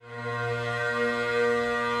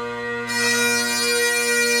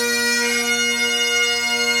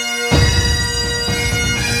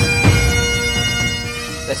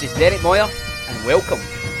This is Derek Moyer, and welcome to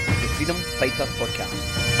the Freedom Fighter Podcast.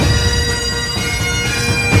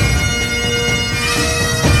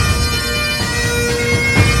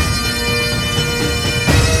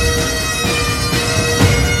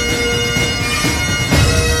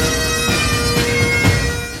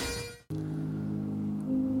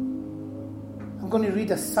 I'm going to read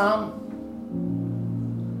a psalm,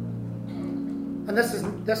 and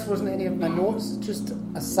this wasn't any of my notes, it's just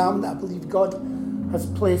a psalm that I believe God has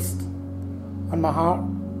placed on my heart.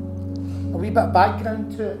 A wee bit of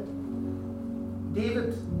background to it.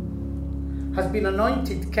 David has been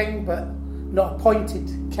anointed king, but not appointed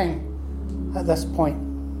king at this point.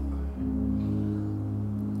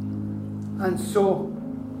 And so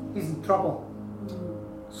he's in trouble.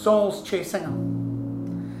 Saul's chasing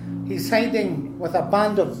him. He's hiding with a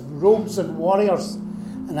band of rogues and warriors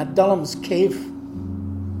in Adullam's cave.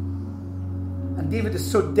 And David is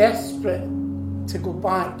so desperate to go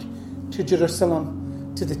back to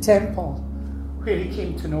Jerusalem, to the temple where he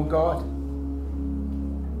came to know God.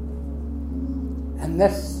 And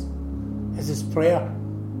this is his prayer.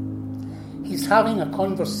 He's having a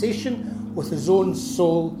conversation with his own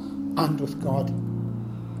soul and with God.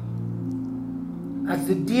 As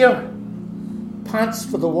the deer pants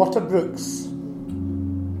for the water brooks,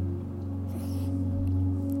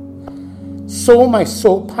 so my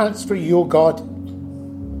soul pants for you, O God.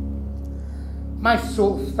 My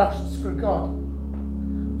soul thirsts for God,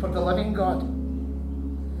 for the living God.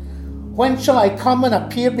 When shall I come and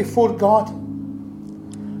appear before God?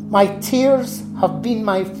 My tears have been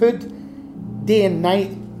my food day and night,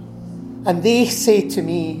 and they say to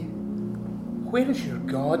me, where is your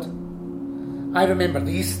God? I remember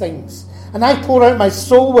these things, and I pour out my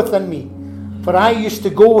soul within me, for I used to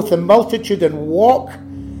go with the multitude and walk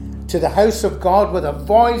to the house of God with a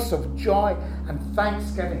voice of joy and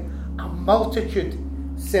thanksgiving, a multitude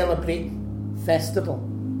celebrating festival.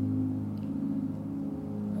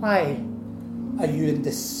 Why are you in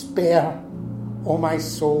despair, O my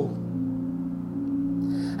soul?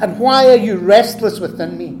 And why are you restless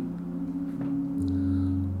within me?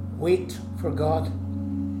 Wait for God,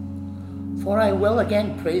 for I will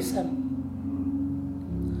again praise him,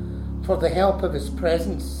 for the help of his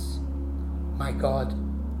presence, my God.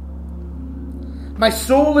 My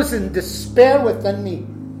soul is in despair within me.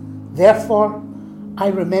 Therefore, I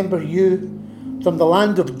remember you from the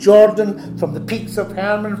land of Jordan, from the peaks of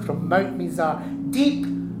Hermon, from Mount Mizar. Deep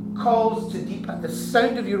calls to deep at the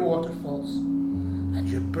sound of your waterfalls, and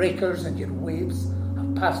your breakers and your waves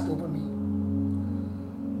have passed over me.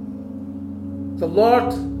 The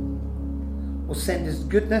Lord will send his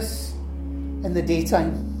goodness in the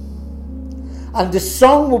daytime, and the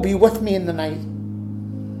song will be with me in the night,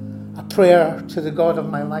 a prayer to the God of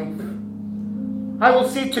my life. I will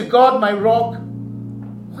say to God, my rock,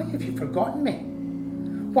 why have you forgotten me?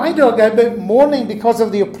 Why do I go about mourning because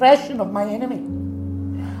of the oppression of my enemy?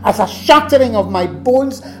 As a shattering of my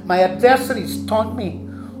bones, my adversaries taunt me,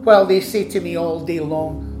 while they say to me all day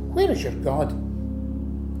long, where is your God?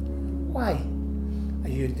 Why are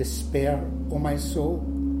you in despair, O my soul?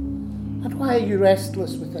 And why are you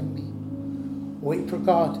restless within me? Wait for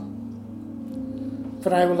God,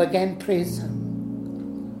 for I will again praise him,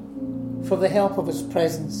 for the help of his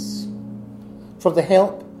presence, for the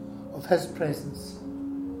help of his presence,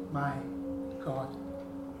 my God.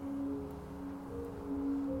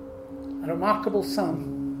 A remarkable psalm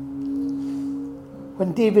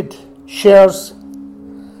when David shares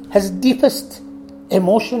his deepest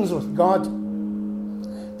emotions with God,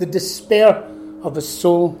 the despair of his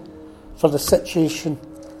soul for the situation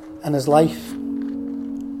in his life.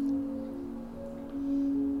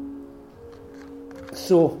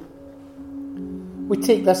 So, we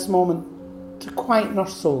take this moment to quieten our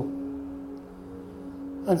soul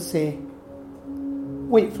and say,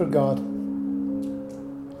 wait for God,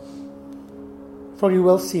 for you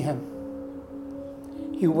will see him.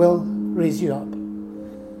 He will raise you up.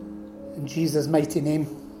 In Jesus' mighty name,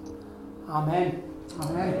 amen.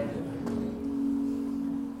 Amen.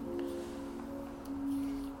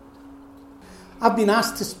 I've been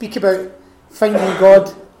asked to speak about finding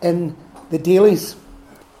God in the Dailies.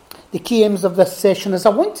 The key aims of this session is I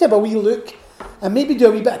want to have a wee look and maybe do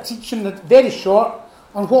a wee bit of teaching, very short,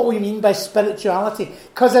 on what we mean by spirituality.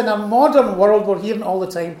 Because in our modern world, we're hearing all the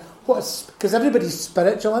time, because everybody's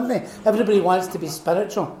spiritual, isn't they? Everybody wants to be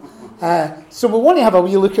spiritual. So we want to have a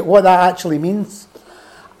wee look at what that actually means.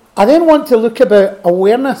 I then want to look about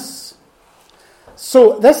awareness.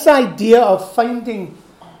 So this idea of finding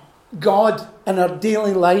God in our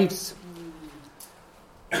daily lives.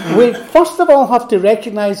 We first of all have to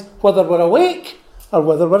recognise whether we're awake or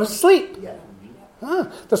whether we're asleep.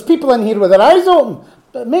 There's people in here with their eyes open,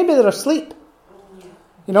 but maybe they're asleep.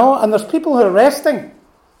 You know, and there's people who are resting,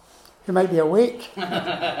 who might be awake.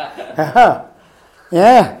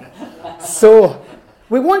 Yeah. So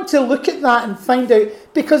we want to look at that and find out,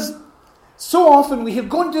 because so often we hear,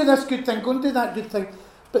 go and do this good thing, go and do that good thing.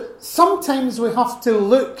 But sometimes we have to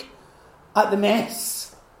look at the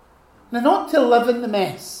mess. Now, not to live in the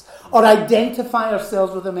mess or identify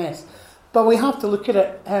ourselves with the mess, but we have to look at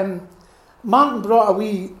it. Martin brought a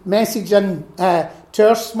wee message in to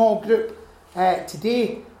our small group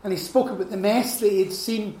today, and he spoke about the mess that he'd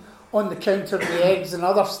seen on the counter of the eggs and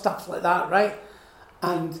other stuff like that, right?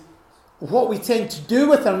 And what we tend to do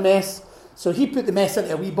with our mess. So he put the mess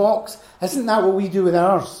into a wee box. Isn't that what we do with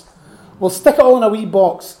ours? We'll stick it all in a wee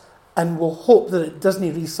box and we'll hope that it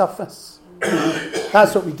doesn't resurface.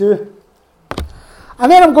 That's what we do.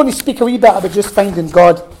 And then I'm going to speak a wee bit about just finding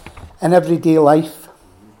God in everyday life.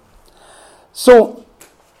 So,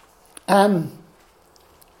 when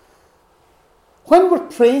we're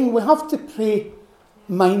praying, we have to pray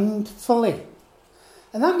mindfully.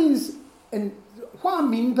 And that means, and what I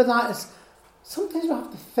mean by that is, sometimes we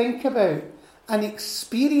have to think about and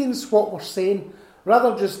experience what we're saying,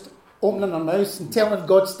 rather just opening our mouths and telling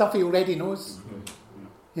God stuff he already knows.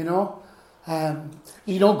 You know?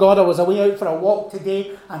 God, I was away out for a walk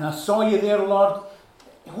today and I saw you there, Lord.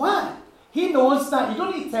 What? He knows that. You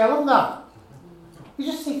don't need to tell him that. You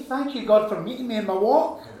just say, thank you, God, for meeting me in my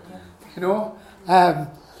walk. You know?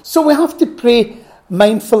 So we have to pray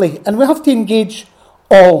mindfully and we have to engage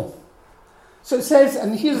all. So it says,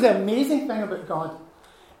 and here's the amazing thing about God.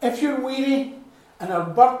 If you're weary and are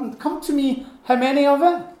burdened, come to me. How many of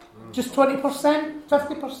it? Just 20%?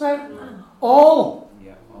 50%? All.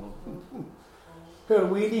 Who are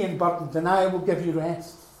weary and burdened, and I will give you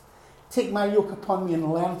rest. Take my yoke upon me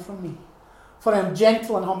and learn from me. For I am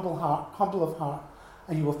gentle and humble of heart,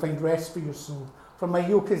 and you will find rest for your soul. For my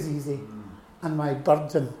yoke is easy, and my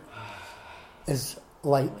burden is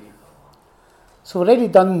light. So we've already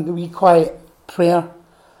done the wee quiet prayer.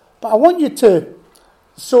 But I want you to...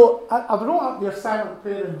 So I wrote up there silent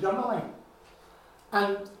prayer and journaling.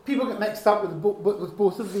 And people get mixed up with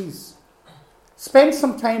both of these. Spend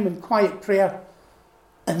some time in quiet prayer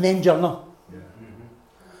and then journal. Yeah. Mm-hmm.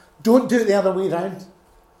 Don't do it the other way around.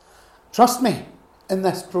 Trust me in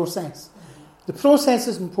this process. The process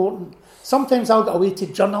is important. Sometimes I'll get away to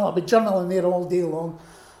journal. I'll be journaling there all day long.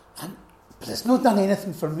 But it's not done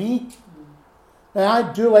anything for me. Now,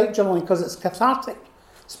 I do like journaling because it's cathartic.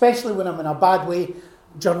 Especially when I'm in a bad way,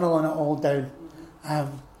 journaling it all down.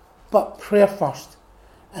 But prayer first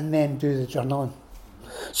and then do the journaling.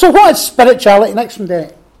 So what is spirituality? Next one,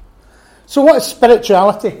 Derek. So what is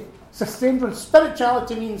spirituality? It's a strange one.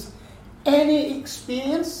 Spirituality means any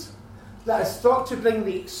experience that is thought to bring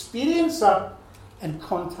the experiencer in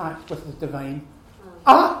contact with the divine.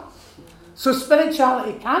 So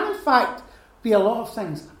spirituality can in fact be a lot of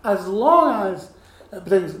things, as long as it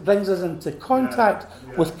brings us into contact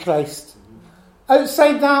with Christ.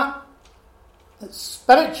 Outside that, it's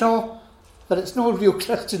spiritual, but it's no real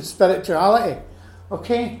Christian spirituality.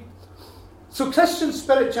 Okay? So Christian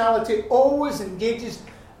spirituality always engages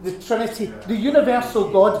the Trinity, the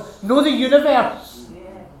universal God. Know the universe.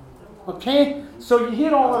 Okay? So you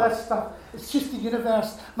hear all of this stuff. It's just the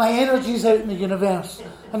universe. My energy's out in the universe.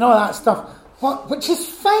 And all that stuff. Which is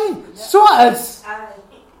fine. So it is.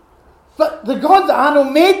 But the God that I know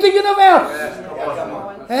made the universe.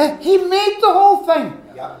 He made the whole thing.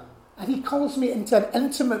 And he calls me into an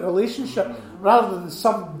intimate relationship rather than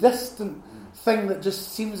some distant thing that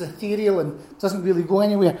just seems ethereal and doesn't really go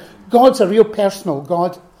anywhere. God's a real personal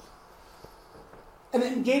God. And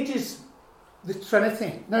it engages the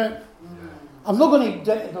Trinity. Now, I'm not going to...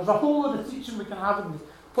 There's a whole lot of teaching we can have on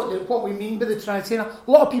what we mean by the Trinity. A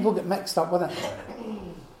lot of people get mixed up with it.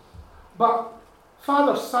 But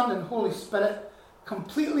Father, Son and Holy Spirit,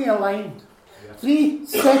 completely aligned. Three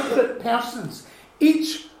separate persons,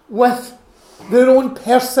 each with their own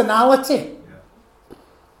personality.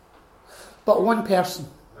 But one person.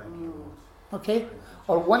 Okay?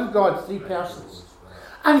 Or one God, three persons.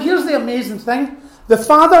 And here's the amazing thing. The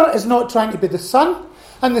Father is not trying to be the Son,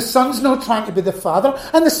 and the Son's not trying to be the Father,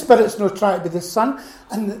 and the Spirit's not trying to be the Son,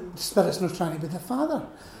 and the Spirit's not trying to be the Father.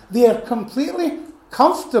 They are completely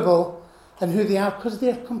comfortable in who they are, because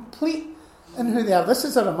they are complete in who they are. This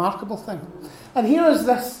is a remarkable thing. And here is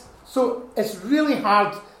this. So it's really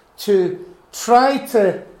hard to try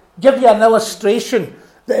to give you an illustration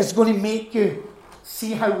that is going to make you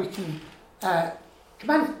see how we can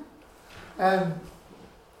come in.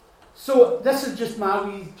 So this is just my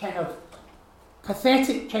wee kind of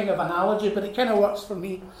pathetic kind of analogy, but it kind of works for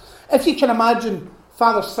me. If you can imagine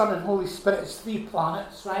Father, Son, and Holy Spirit as 3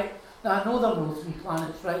 planets, right? Now, I know there are no 3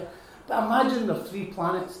 planets, right? But imagine there are 3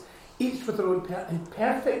 planets, each with their own in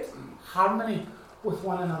perfect harmony with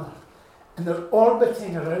one another. And they're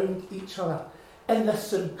orbiting around each other in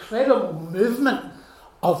this incredible movement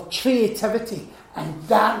of creativity and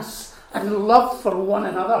dance and love for one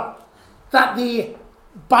another, that they,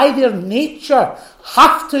 by their nature,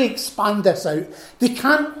 have to expand this out. They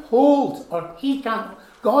can't hold, or he can't,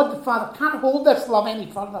 God the Father can't hold this love any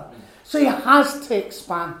further. So he has to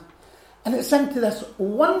expand. And it's into this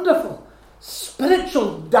wonderful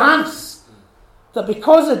spiritual dance that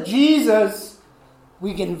because of Jesus,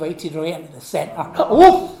 we get invited right into the centre.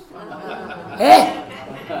 Oh!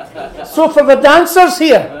 So for the dancers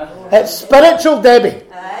here, it's spiritual, Debbie.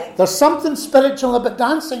 There's something spiritual about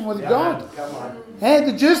dancing with God. Come on.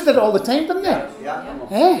 The Jews did it all the time, didn't they?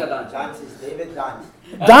 Yeah. Dance is David dance.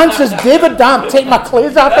 Dance is David dance. Take my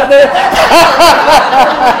clothes off of there.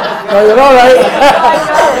 No, you're all right.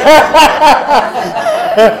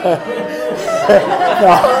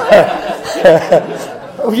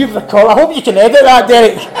 Oh, you recall. I hope you can edit that,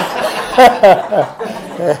 Derek.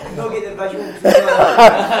 Don't get the visual.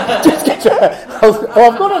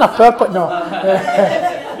 I've got enough purpose. No.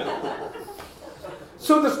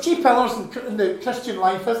 So there's 3 pillars in the Christian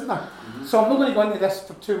life, isn't there? So I'm not going to go into this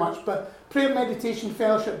for too much, but prayer, meditation,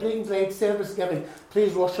 fellowship, breaking bread, service giving,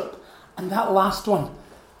 praise, worship, and that last one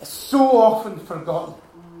is so often forgotten.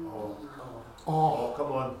 Oh,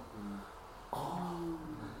 come on.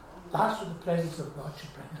 That's what the presence of God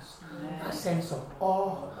should bring us. A sense of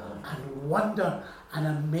awe and wonder and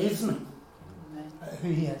amazement at who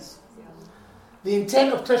he is. The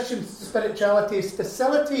intent of Christian spirituality is to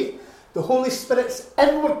facilitate the Holy Spirit's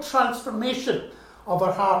inward transformation of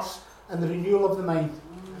our hearts and the renewal of the mind,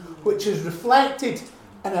 which is reflected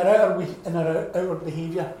in our outward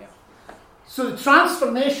behaviour. So the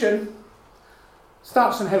transformation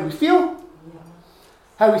starts in how we feel,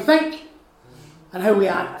 how we think, and how we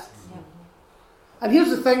act. And here's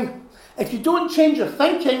the thing, if you don't change your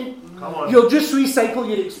thinking, you'll just recycle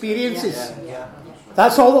your experiences.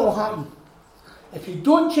 That's all that will happen. If you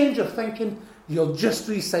don't change your thinking, you'll just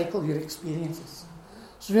recycle your experiences.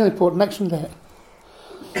 It's really important. Next one there.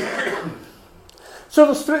 So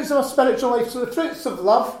there's fruits of a spiritual life. So the fruits of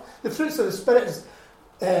love, the fruits of the Spirit is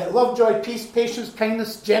love, joy, peace, patience,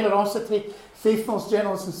 kindness, generosity, faithfulness,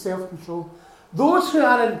 gentleness, and self-control. Those who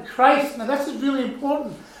are in Christ, now this is really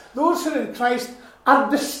important, those who are in Christ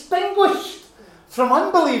are distinguished from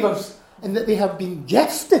unbelievers in that they have been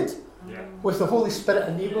gifted with the Holy Spirit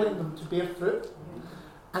enabling them to bear fruit.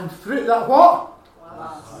 And fruit that what?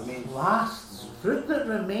 Lasts. Fruit that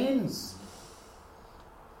remains.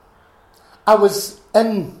 I was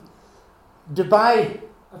in Dubai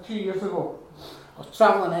a few years ago. I was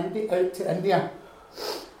travelling out to India,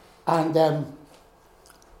 and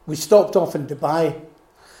we stopped off in Dubai.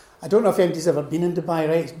 I don't know if anybody's ever been in Dubai,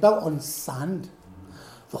 right? It's built on sand.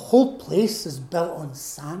 The whole place is built on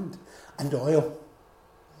sand and oil.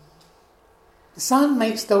 The sand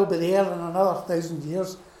might still be there in another 1,000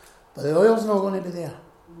 years, but the oil's not going to be there.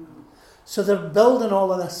 So they're building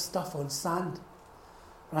all of this stuff on sand,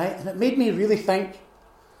 right? And it made me really think.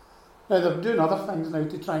 Now they're doing other things now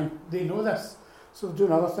to try and, they know this, so they're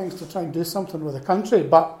doing other things to try and do something with the country,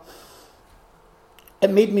 but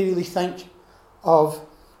it made me really think of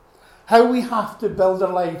how we have to build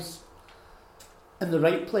our lives in the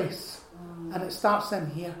right place. And it starts in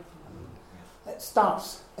here. It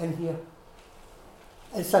starts in here.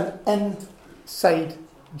 It's an inside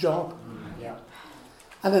job.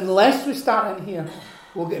 And unless we start in here,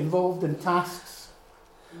 we'll get involved in tasks.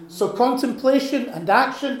 So contemplation and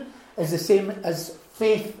action is the same as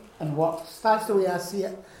faith and works. That's the way I see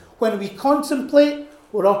it. When we contemplate,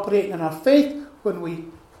 we're operating in our faith. When we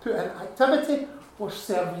put in activity, we're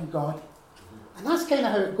serving God. And that's kind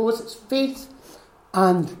of how it goes. It's faith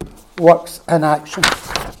and works in action.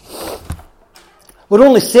 We're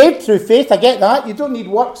only saved through faith, I get that. You don't need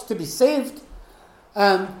works to be saved.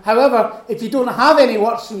 However, if you don't have any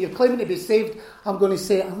works and you're claiming to be saved, I'm going to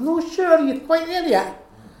say, I'm not sure you're quite there yet.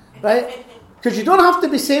 Right? Because you don't have to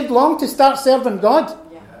be saved long to start serving God.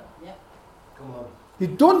 Come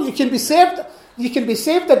on. You can be saved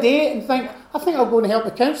a day and think, I think I'll go and help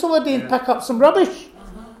the council a day and pick up some rubbish.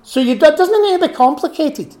 So it doesn't need to be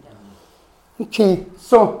complicated. Okay,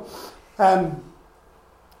 so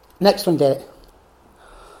next one, Derek.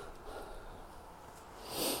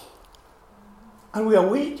 Are we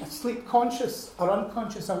awake, asleep, conscious, or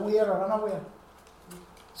unconscious, aware or unaware?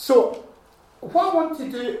 So, what I want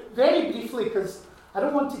to do very briefly, because I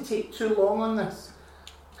don't want to take too long on this,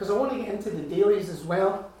 because I want to get into the dailies as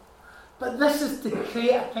well. But this is to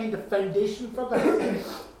create a kind of foundation for this.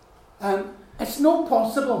 It's not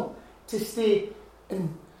possible to stay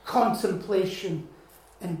in contemplation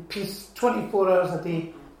and peace 24 hours a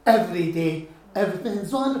day, every day.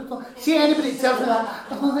 Everything's wonderful. See, anybody tells me that,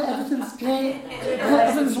 oh, everything's great,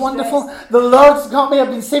 everything's wonderful. The Lord's got me. I've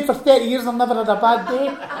been saved for 30 years. I've never had a bad day.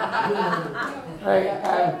 Right.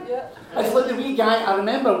 It's like the wee guy. I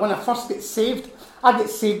remember when I first got saved. I got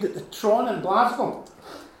saved at the Tron in Glasgow,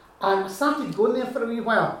 and I started going there for a wee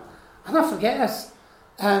while. And I forget this.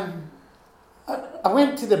 I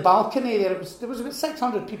went to the balcony there. There was about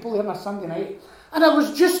 600 people there on a Sunday night. And I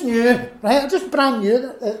was just new, right? I just brand new,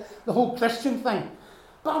 the whole Christian thing.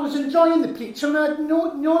 But I was enjoying the preacher, and I'd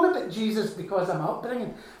known about Jesus because of my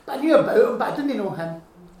upbringing. But I knew about him, but I didn't know him.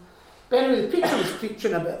 But anyway, the preacher was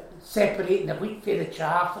preaching about separating the wheat from the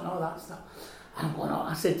chaff and all that stuff. And I'm going,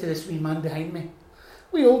 I said to this wee man behind me,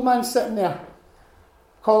 wee old man sitting there,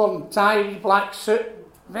 collar and tie, wee black suit,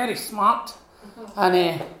 very smart.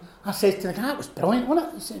 And I said to the guy, it was brilliant, wasn't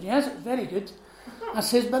it? He said, yes, it was very good. I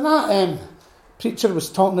says, but that preacher was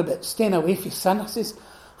talking about staying away from sin. I says,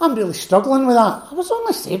 I'm really struggling with that. I was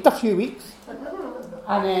only saved a few weeks.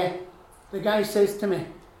 And the guy says to me,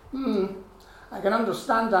 I can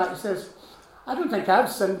understand that. He says, I don't think I've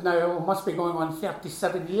sinned now. It must be going on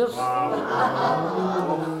 37 years. Wow.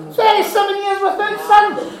 37 years without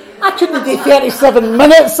sin. I couldn't do 37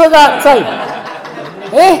 minutes at that time.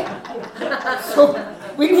 So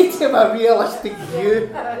we need to have a realistic view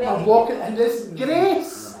of walking in this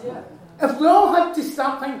grace. If we all had to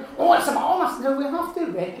start thinking, it's about us, now we have to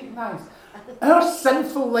recognise our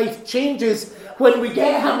sinful life changes when we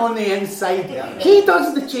get him on the inside. He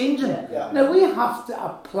does the changing. Now we have to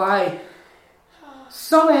apply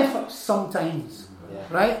some effort sometimes,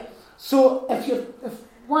 right? So if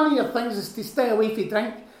one of your things is to stay away from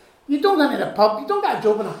drink, you don't go into the pub, you don't get a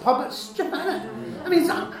job in a pub, it's stupid, isn't it? I mean,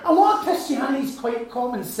 a lot of Christianity is quite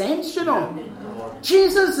common sense, you know.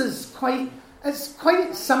 Jesus is it's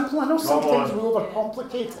quite simple. I know sometimes we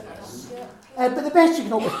overcomplicate it. But the best you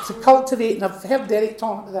can hope is to cultivate, and I've heard Derek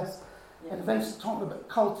talking about this, and Vince talking about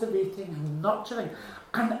cultivating and nurturing.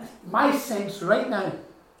 And my sense right now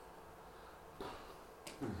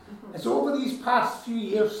is over these past few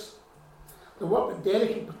years, the work that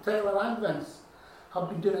Derek in particular and Vince have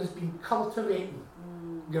been doing has been cultivating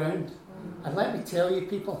ground. And let me tell you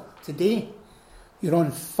people, today you're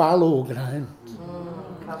on fallow ground.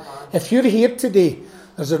 If you're here today,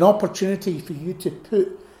 there's an opportunity for you to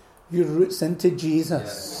put your roots into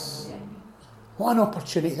Jesus. What an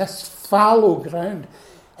opportunity. This fallow ground,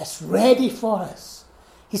 it's ready for us.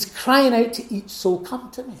 He's crying out to each soul, come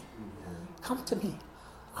to me. Come to me.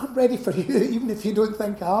 I'm ready for you, even if you don't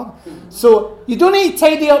think I am. So, you don't need to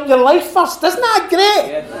tidy up your life first. Isn't that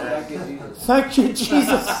great? Thank you,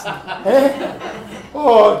 Jesus.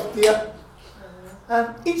 Oh, dear.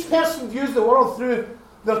 Each person views the world through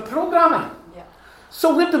their programming.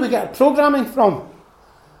 So where do we get our programming from?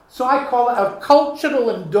 So I call it our cultural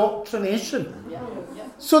indoctrination.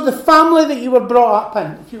 So the family that you were brought up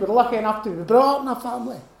in, if you were lucky enough to be brought up in a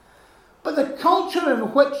family, but the culture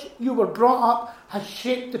in which you were brought up has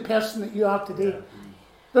shaped the person that you are today.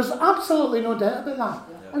 There's absolutely no doubt about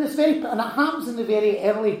that. And it happens in the very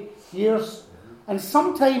early years. And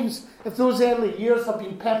sometimes, if those early years have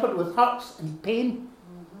been peppered with hurts and pain,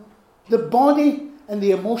 the body and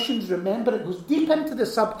the emotions remember it, goes deep into the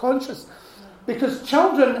subconscious. Because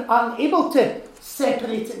children aren't able to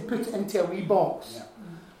separate it and put it into a wee box.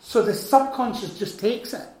 So the subconscious just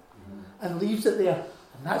takes it and leaves it there.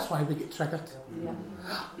 And that's why we get triggered.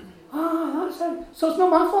 That's right. So it's not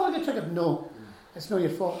my fault I get triggered? No, it's not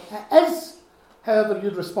your fault. It is, however,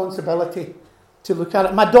 your responsibility to look at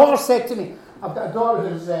it. My daughter said to me, I've got a daughter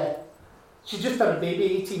who's, she just had a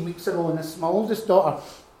baby 18 weeks ago, and it's my oldest daughter.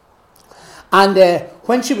 And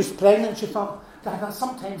when she was pregnant, she thought, Dad,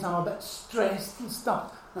 sometimes I'm a bit stressed and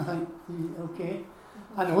stuff. I think, okay.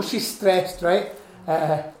 I know she's stressed, right?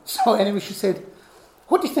 So anyway, she said,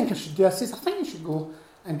 what do you think I should do? I said, I think you should go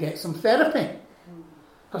and get some therapy.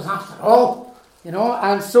 Because after all,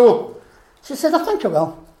 and so she said, I think I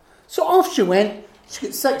will. So off she went. She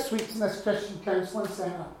got 6 weeks in this Christian counselling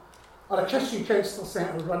centre. Or a Christian counselling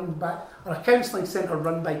centre run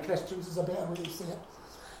by Christians is a better way to say it.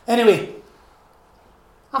 Anyway,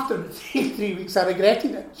 after 3 weeks I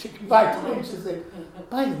regretted it. She came back to me and she said,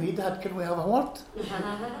 by the way, Dad, can we have a word?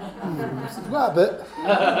 I said, what about?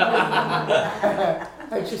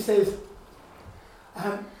 And she says,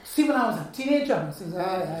 see when I was a teenager? I says,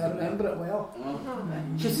 I remember it well.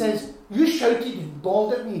 She says, you shouted and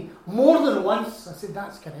bawled at me more than once. I said,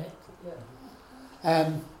 that's correct.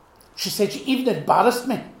 She said, you even embarrassed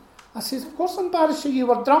me. I says, of course I embarrassed you. You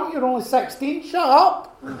were drunk, you're only 16. Shut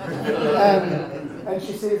up. And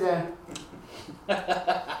she says,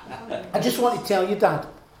 I just want to tell you, Dad,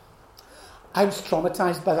 I was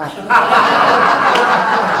traumatised by that.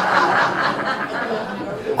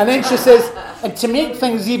 And then she says, and to make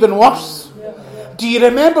things even worse, do you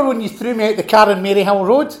remember when you threw me out the car on Maryhill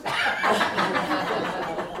Road?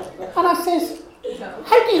 And I says,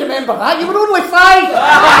 how do you remember that? You were only 5.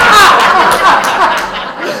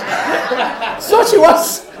 So she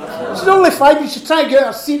was. She's only 5 and she's trying to get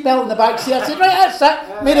her seatbelt in the back seat. I said, right, that's it.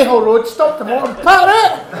 Maryhill Road, stop the motor and put her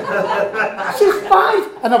out. She's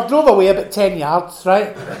 5. And I've drove away about 10 yards,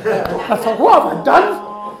 right? I thought, what have I done?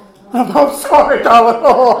 And I'm sorry, darling.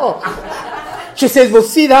 Oh. She says, well,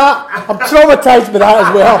 see that? I'm traumatised by that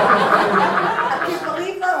as well. Can you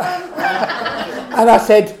believe that one? And I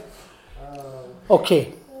said,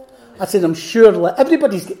 okay. I said, I'm sure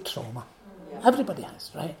everybody's got trauma. Everybody has,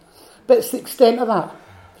 right? But it's the extent of that.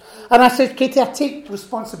 And I said, Katie, I take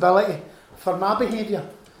responsibility for my behaviour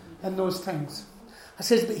in those things. I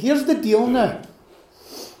says, but here's the deal now.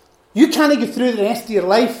 You can't get through the rest of your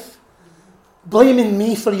life blaming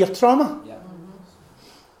me for your trauma. Yeah.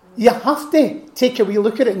 You have to take a wee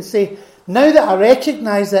look at it and say, now that I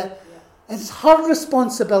recognise it, it's her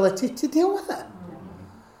responsibility to deal with it.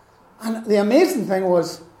 And the amazing thing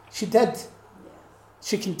was, she did.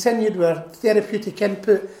 She continued with her therapeutic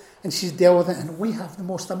input and she's dealt with it, and we have the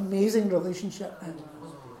most amazing relationship now.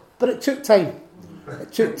 But it took time.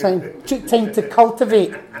 It took time. It took time to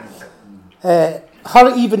cultivate her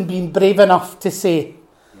even being brave enough to say,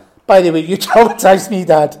 by the way, you traumatised me,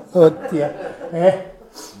 Dad. Oh dear.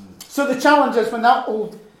 So the challenge is, when that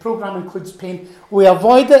old programme includes pain, we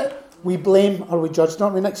avoid it, we blame, or we judge.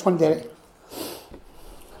 Don't we? Next one, Derek.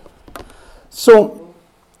 So,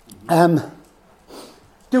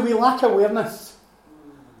 do we lack awareness?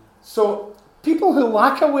 So, people who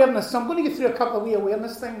lack awareness, so I'm going to go through a couple of wee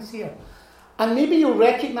awareness things here. And maybe you'll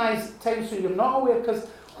recognise times when you're not aware, because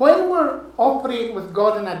when we're operating with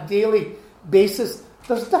God on a daily basis,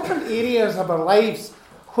 there's different areas of our lives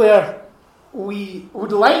where we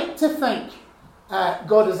would like to think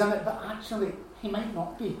God is in it, but actually He might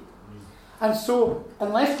not be. And so,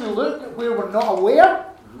 unless we look at where we're not aware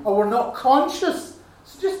or we're not conscious,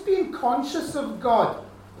 so just being conscious of God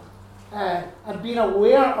and being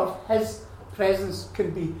aware of His presence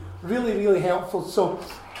can be really, really helpful. So,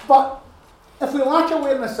 but if we lack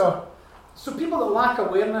awareness, so people that lack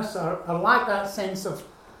awareness or lack that sense of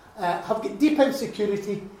have got deep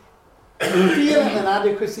insecurity, fear of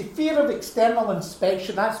inadequacy, fear of external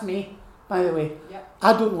inspection. That's me, by the way. Yep.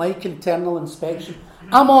 I don't like internal inspection.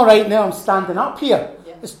 I'm all right now, I'm standing up here.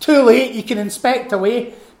 Yep. It's too late, you can inspect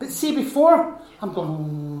away. But see, before, I'm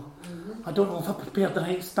going, I don't know if I prepared the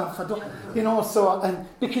right stuff. I don't, so, and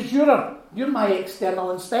because you're my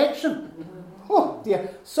external inspection. Oh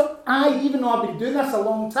dear. So even though I've been doing this a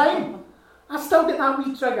long time, I still get that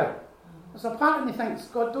wee trigger. So part of me thinks,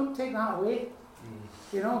 God, don't take that away.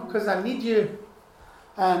 Because I need you.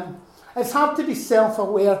 It's hard to be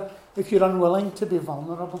self-aware if you're unwilling to be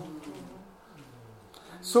vulnerable.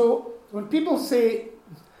 So when people say,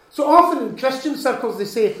 so often in Christian circles they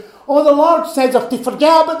say, oh, the Lord says to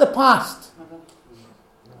forget about the past.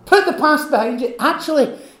 Put the past behind you.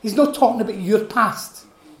 Actually, He's not talking about your past.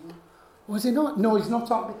 Was He not? No, He's not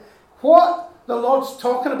talking about. What the Lord's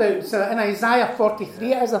talking about, so in Isaiah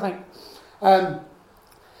 43 it is, I think,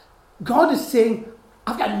 God is saying,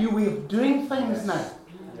 I've got a new way of doing things now.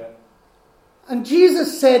 Yeah. And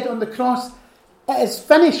Jesus said on the cross, it is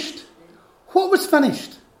finished. What was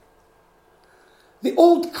finished? The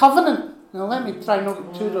old covenant. Now let me try not to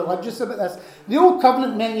get too religious about this. The old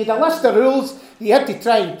covenant meant you had a list of rules you had to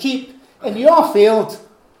try and keep, and you all failed.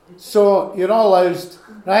 So you're all loused,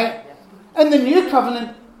 right? In the new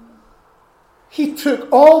covenant, He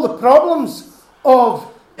took all the problems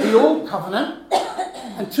of the old covenant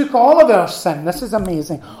and took all of our sin. This is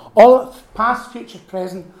amazing. All of past, future,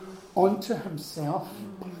 present onto Himself.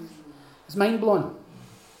 It's mind blowing.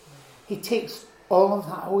 He takes all of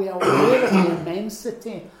that away, aware of the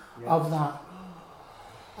immensity of that.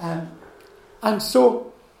 And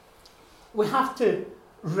so we have to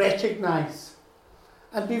recognise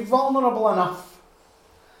and be vulnerable enough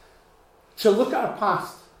to look at our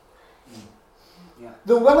past. Yeah.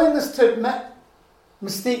 The willingness to admit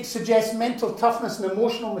mistakes suggests mental toughness and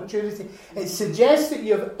emotional maturity. It suggests that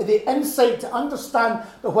you have the insight to understand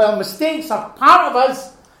that while mistakes are part of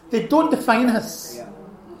us, they don't define us. Yeah.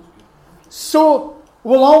 So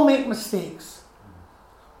we'll all make mistakes.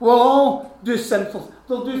 We'll all do sinful.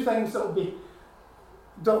 They'll do things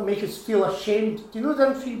that'll make us feel ashamed. Do you know the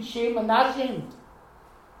difference between shame and ashamed?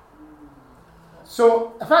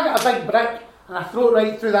 So if I get a big brick and I throw it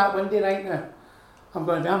right through that window right now,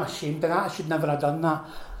 I'm ashamed of that. I should never have done that.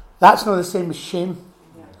 That's not the same as shame.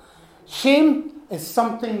 Shame is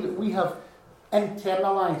something that we have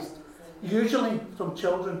internalized, usually from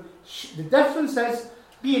children. The difference is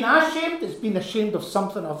being ashamed is being ashamed of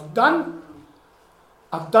something I've done.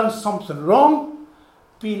 I've done something wrong.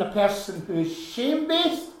 Being a person who is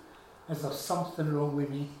shame-based is there something wrong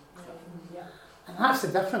with me. And that's the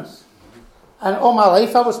difference. And all my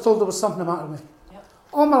life I was told there was something the matter with me.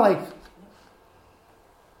 All my life.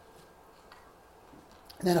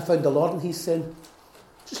 And then I found the Lord and He's saying,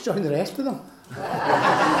 just join the rest of them.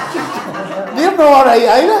 They're not all right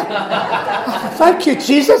either. Thank you,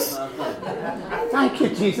 Jesus. Thank you,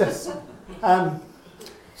 Jesus.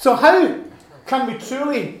 So how can we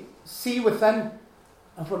truly see within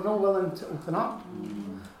if we're not willing to open up?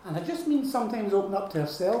 And I just mean sometimes open up to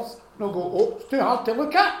ourselves. Not go, oh, it's too hard to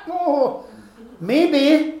look at. No.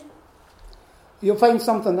 Maybe you'll find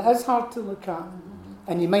something that is hard to look at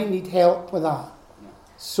and you might need help with that.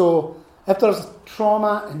 So if there's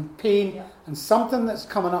trauma and pain and something that's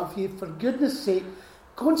coming up for you, for goodness sake,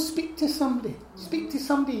 go and speak to somebody. Speak to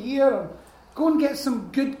somebody here, or go and get some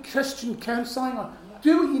good Christian counselling, or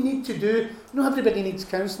do what you need to do. Not everybody needs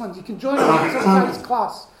counselling. You can join an exercise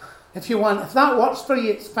class if you want. If that works for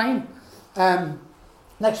you, it's fine.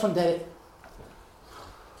 Next one, Derek.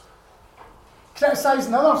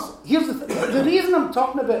 Criticising others. Here's the reason I'm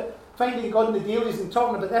talking about finding God in the dailies and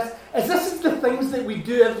talking about this is the things that we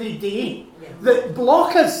do every day that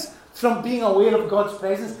block us from being aware of God's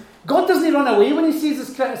presence. God doesn't run away when He sees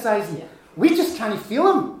us criticising. We just can't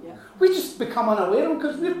feel Him. We just become unaware of Him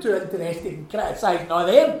because we're too interested in criticising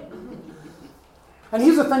them. And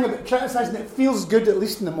here's the thing about criticising, it feels good at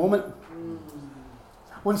least in the moment.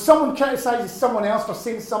 When someone criticises someone else for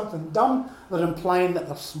saying something dumb, they're implying that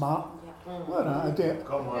they're smart. Well, I do it.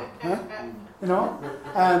 Come on. Huh? You know,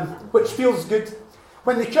 which feels good.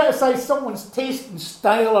 When they criticise someone's taste and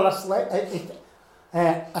style or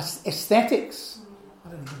aesthetics, I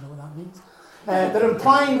don't even know what that means. They're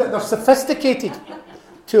implying that they're sophisticated.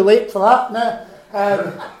 Too late for that now.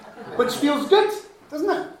 Which feels good, doesn't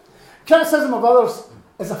it? Criticism of others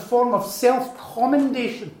is a form of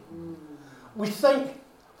self-commendation. We think,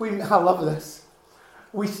 I love this.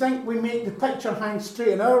 We think we make the picture hang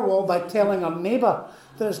straight on our wall by telling our neighbour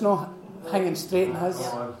that it's not hanging straight in his.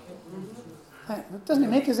 Doesn't it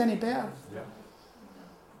make us any better?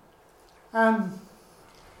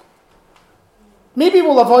 Maybe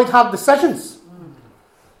we'll avoid hard decisions.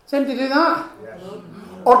 Does anybody do that? Yes.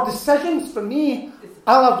 Or decisions, for me,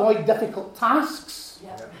 I'll avoid difficult tasks.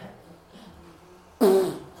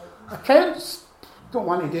 Accounts, don't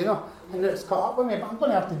want to do that. And it's caught up with me, but I'm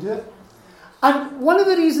going to have to do it. And one of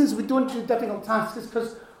the reasons we don't do difficult tasks is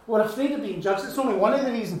because we're afraid of being judged. It's only one of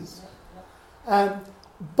the reasons.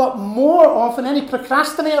 But more often, any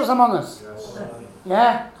procrastinators among us? Yes.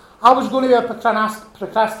 Yeah. I was going to be a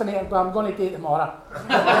procrastinator, but I'm going to do it tomorrow.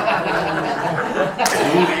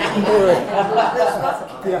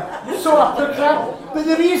 But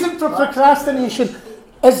the reason for procrastination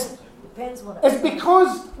is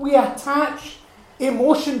because we attach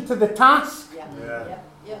emotion to the task.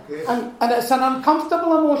 And it's an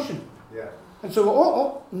uncomfortable emotion. And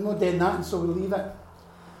so, I'm not doing that, and so we leave it.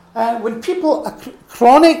 When people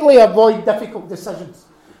chronically avoid difficult decisions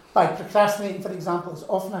by procrastinating, for example, it's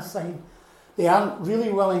often a sign they aren't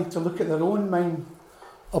really willing to look at their own mind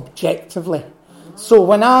objectively. So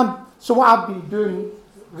what I've been doing,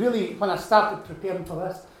 really, when I started preparing for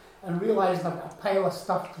this and realising I've got a pile of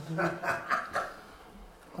stuff to do,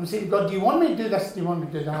 I'm saying, God, do you want me to do this? Do you want me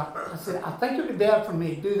to do that? I said, I think it would be better for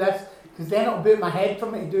me to do this, because then it'll be in my head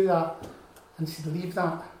for me to do that. And he said, leave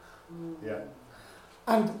that. Yeah.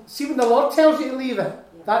 And see, when the Lord tells you to leave it,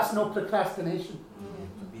 that's no procrastination.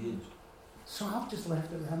 So I've just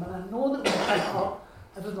left it with Him, and I know that when I pick up,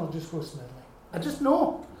 everything will just go smoothly. I just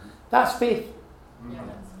know. That's faith.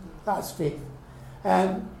 That's faith.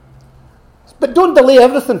 But don't delay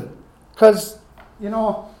everything, because,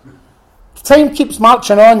 time keeps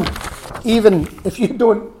marching on, even if you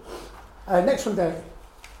don't. Next one down.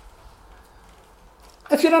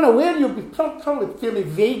 If you're unaware, you'll be probably fairly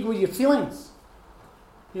vague with your feelings.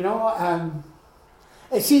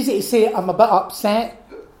 It's easy to say I'm a bit upset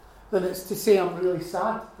than it's to say I'm really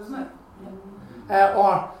sad, isn't it?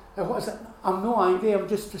 Or what is it? I'm not angry, I'm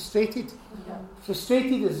just frustrated.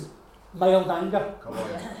 Frustrated is mild anger. Come on.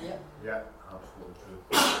 Yeah, absolutely true.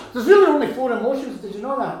 There's really only 4 emotions. Did you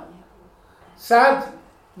know that? Sad,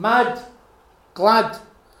 mad, glad,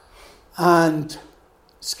 and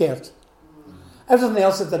scared. Everything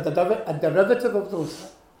else is a derivative of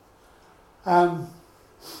those.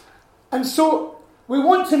 And so we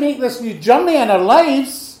want to make this new journey in our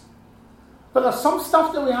lives, but there's some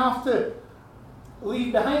stuff that we have to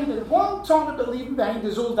leave behind. And what I'm talking about leaving behind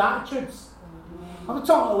is old attitudes. I'm not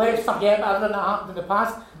talking about let's forget about everything that happened in the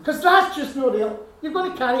past, because that's just not real. You're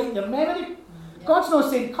going to carry it in your memory. God's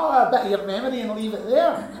not saying cut out a bit of your memory and leave it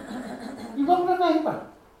there. You will remember.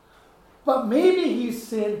 But maybe he's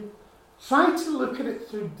saying try to look at it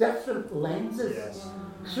through different lenses. Yes.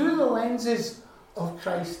 Through the lenses of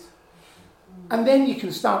Christ. And then you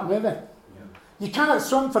can start moving. You cannot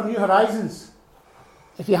swim for new horizons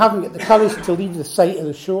if you haven't got the courage to leave the sight of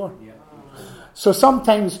the shore. So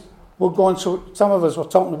sometimes we'll go on, so some of us were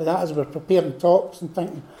talking about that as we're preparing talks and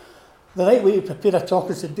thinking, the right way to prepare a talk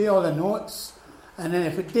is to do all the notes, and then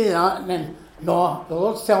if we do that, and then, no, the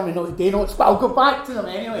Lord's telling me not to do notes, but I'll go back to them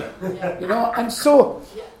anyway. You know, and so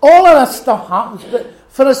all of this stuff happens, but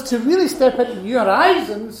for us to really step into new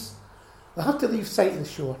horizons, we have to leave sight of the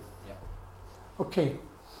shore. Okay.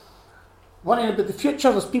 Worrying about the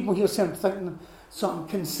future, there's people here saying, thinking, so I'm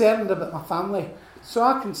concerned about my family. So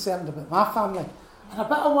I'm concerned about my family. And a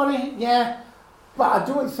bit of worry, yeah, but I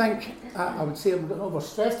don't think, I would say I'm getting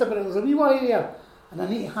overstressed about it. There's a wee worry there, and I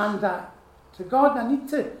need to hand that to God. I need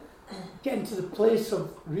to get into the place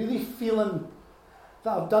of really feeling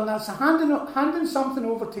that I've done that. So handing something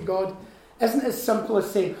over to God isn't as simple as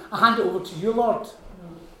saying, I hand it over to you, Lord.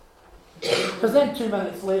 Because then 2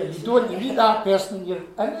 minutes later, you meet that person and you're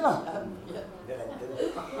into them.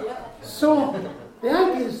 So the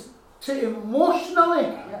idea is to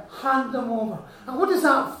emotionally hand them over. And what does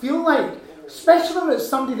that feel like? Especially when it's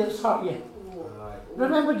somebody that's hurt you.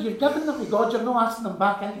 Remember, you're giving them to God, you're not asking them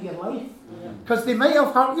back into your life. Because they might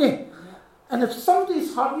have hurt you. And if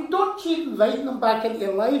somebody's hurt you, don't keep inviting them back into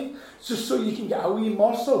your life just so you can get a wee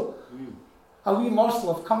morsel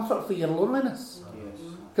of comfort for your loneliness.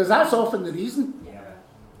 Because that's often the reason.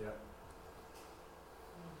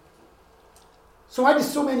 So why do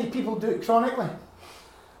so many people do it chronically?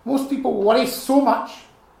 Most people worry so much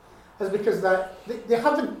is because they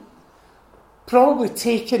haven't probably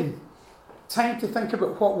taken time to think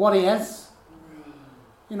about what worry is.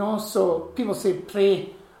 You know, so people say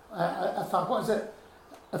pray.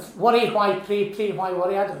 If worry, why pray? Pray, why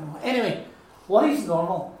worry? I don't know. Anyway, worry's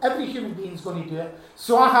normal. Every human being's going to do it.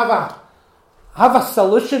 So I have a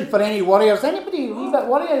solution for any worriers. Anybody a wee bit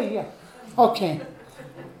worried here? Okay.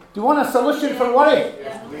 Do you want a solution for worry?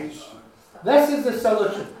 This is the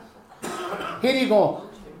solution. Here you go.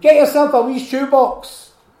 Get yourself a wee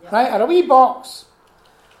shoebox, right, or a wee box,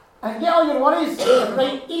 and get all your worries and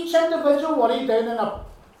write each individual worry down in a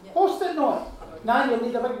post-it note. Now you'll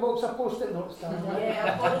need a big box of post-it notes down.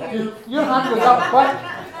 Your hand was up quick.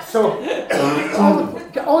 So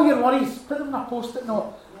get all your worries, put them in a post-it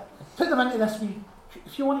note. Put them into this wee,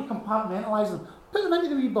 if you want to compartmentalise them, put them into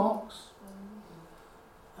the wee box.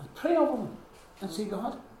 And pray over them. And say,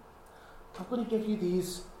 God, I'm going to give you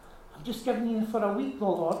these. I'm just giving you for a week, though,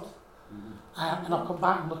 Lord. And I'll come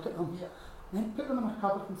back and look at them. And then put them in a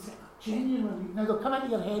cupboard and say, genuinely. Now they'll come into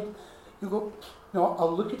your head. You go, no,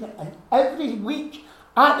 I'll look at it. And every week,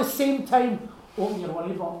 at the same time, open your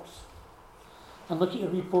worry box. And look at your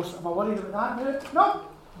wee post. Am I worried about that now? No.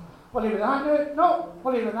 Worry about that now? No.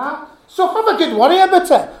 Worry about that. So have a good worry about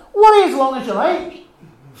it. Worry as long as you like.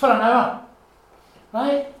 For an hour.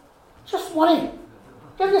 Right? Just worry.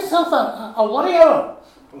 Give yourself a worry hour.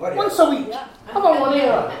 Once a week. Have a worry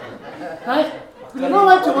hour. Right? You're not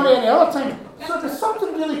allowed to worry any other time. So there's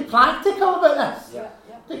something really practical about this.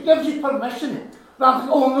 That gives you permission. Rather than,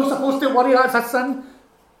 oh, I'm not supposed to worry, that's a sin.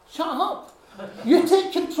 Shut up. You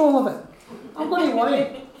take control of it. I'm going to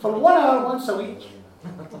worry for 1 hour once a week.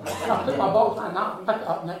 And I'll put my box and I'll pick it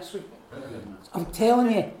up next week. I'm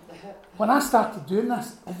telling you, when I started doing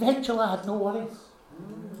this, eventually I had no worries.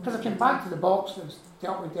 Because I came back to the box and it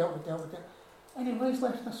was dealt with. Any worries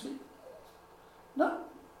left this week? No,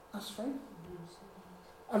 that's fine.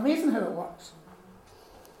 Amazing how it works.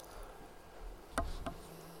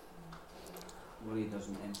 Worry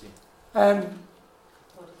doesn't empty.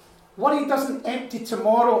 Worry doesn't empty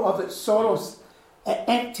tomorrow of its sorrows. It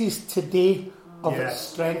empties today of its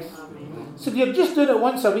strength. So if you're just doing it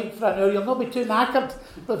once a week for an hour, you'll not be too knackered.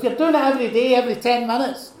 But if you're doing it every day, every 10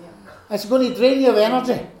 minutes, it's going to drain you of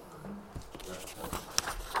energy.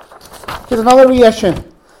 Here's another wee issue.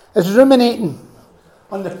 It's ruminating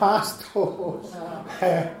on the past.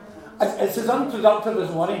 It's as unproductive as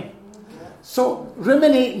worrying. So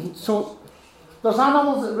ruminating, so There's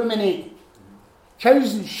animals that ruminate.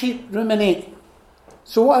 Cows and sheep ruminate.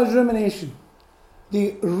 So what is rumination?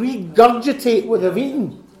 They regurgitate what they've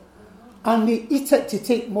eaten. And they eat it to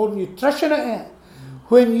take more nutrition out of it.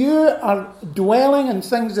 When you are dwelling in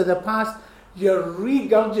things of the past, you're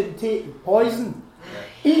regurgitating poison,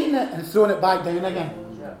 eating it and throwing it back down again.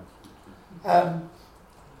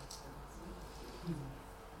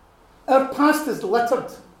 Our past is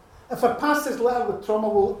littered. If our past is littered with trauma,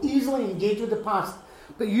 we'll easily engage with the past.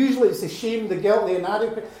 But usually it's the shame, the guilt, the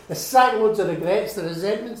inadequate, the sackloads of regrets, the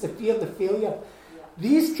resentments, the fear, the failure.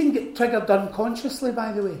 These can get triggered unconsciously,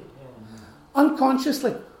 by the way.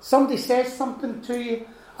 Unconsciously. Somebody says something to you,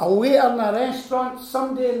 a waiter in a restaurant,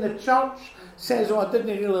 somebody in the church says, I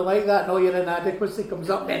didn't really like that, and all your inadequacy comes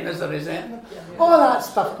up, then there's a resentment. All that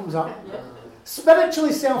stuff comes up.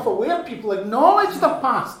 Spiritually self-aware people acknowledge their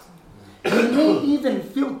past. They may even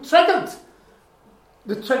feel triggered,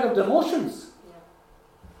 the triggered emotions.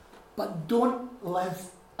 But don't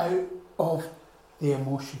live out of the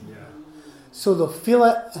emotion. So they'll feel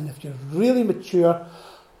it, and if you're really mature,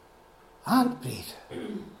 and breathe.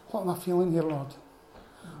 What am I feeling here, Lord?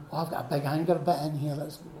 I've got a big anger bit in here. I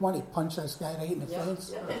want to punch this guy right in the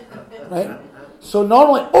face. Right? So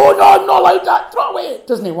normally, no, I'm not allowed that. Throw it away. It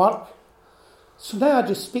doesn't work. So now I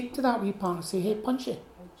just speak to that wee part and say, hey, punch it.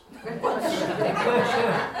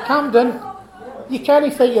 Calm down. You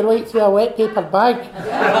can't fight your way through a wet paper bag.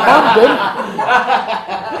 Calm down.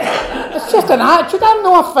 It's just an attitude. I'm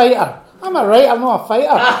not a fighter. I'm a writer, not a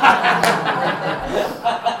fighter.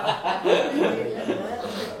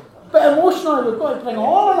 But emotionally, we've got to bring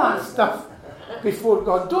all of that stuff before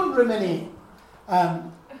God. Don't ruminate.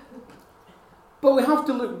 But we have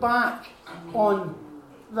to look back on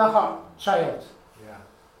the hurt child,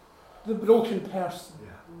 the broken person,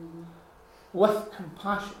 with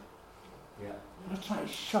compassion. We're not trying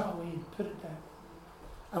to shove away and put it down.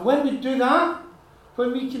 And when we do that,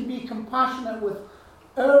 when we can be compassionate with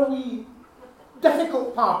our wee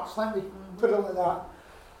difficult parts, let me put it like that.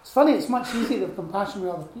 It's funny, it's much easier to have compassion with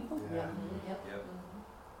other people.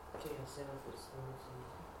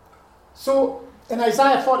 So, in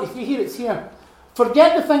Isaiah 43, here it's here.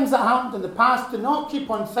 Forget the things that happened in the past. Do not keep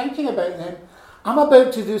on thinking about them. I'm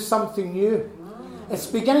about to do something new. It's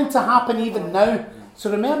beginning to happen even now. So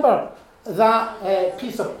remember that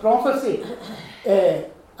piece of prophecy.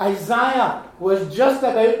 Isaiah was just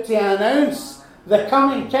about to announce the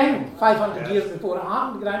coming king 500 years before it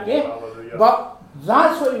happened, but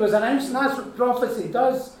that's what he was announcing. That's what prophecy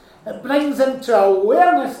does. It brings into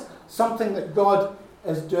awareness something that God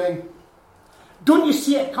is doing. Don't you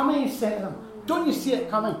see it coming, he said to them. Don't you see it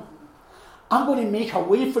coming? I'm going to make a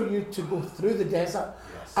way for you to go through the desert.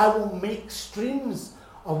 I will make streams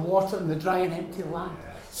of water in the dry and empty land.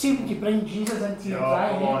 See when you bring Jesus into your dry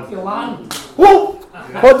and empty land. Whoa!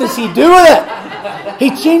 What does he do with it? He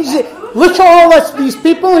changes it. Look at all these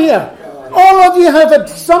people here. All of you have had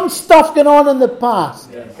some stuff going on in the past.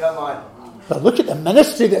 Come on. But look at the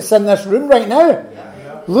ministry that's in this room right now.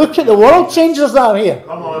 Look at the world changers that are here.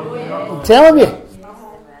 Come on. I'm telling you.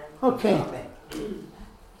 Okay.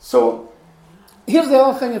 So, here's the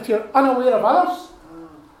other thing, if you're unaware of others.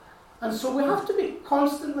 And so we have to be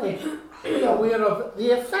constantly aware of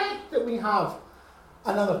the effect that we have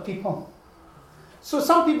on other people. So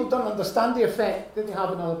some people don't understand the effect that they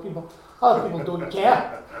have on other people. Other people don't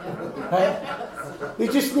care. Right? They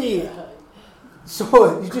just need.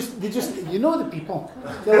 So they just you know the people.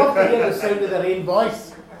 They love to hear the sound of their own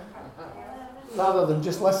voice rather than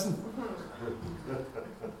just listen.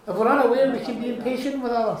 If we're unaware, we can be impatient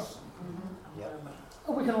with others.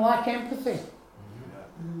 Or we can lack empathy.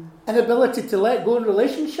 Inability to let go in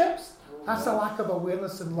relationships, that's a lack of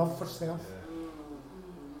awareness and love for self.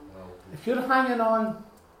 If you're hanging on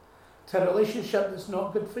to a relationship that's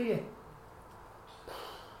not good for you,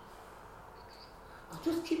 I'll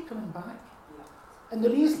just keep coming back. And the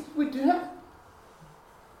reason we do it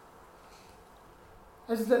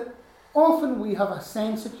is that often we have a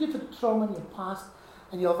sense, if you've had trauma in your past,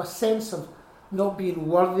 and you have a sense of not being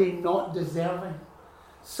worthy, not deserving,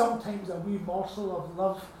 sometimes a wee morsel of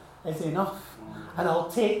love is enough. And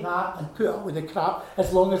I'll take that and put up with the crap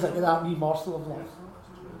as long as I get that wee morsel of love.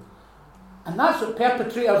 And that's what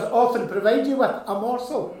perpetrators often provide you with, a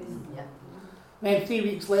morsel. Then 3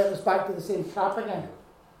 weeks later it's back to the same crap again.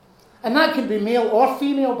 And that can be male or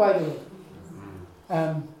female, by the way.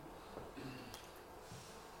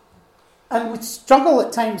 And we struggle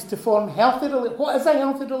at times to form healthy relationships. What is a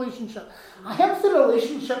healthy relationship? A healthy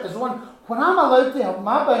relationship is one when I'm allowed to have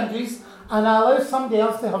my boundaries and I allow somebody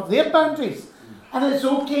else to have their boundaries. And it's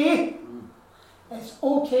okay. It's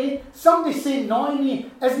okay. Somebody saying no to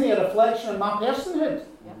me isn't a reflection of my personhood.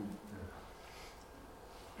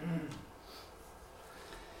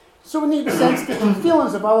 So we need to be sensitive to the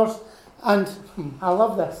feelings of others. And I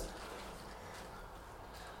love this.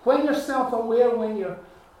 When you're self-aware, when you're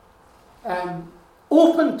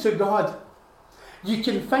open to God, you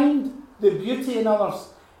can find the beauty in others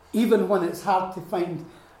even when it's hard to find.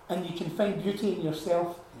 And you can find beauty in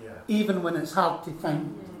yourself even when it's hard to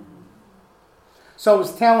find. So I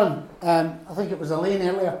was telling, I think it was Elaine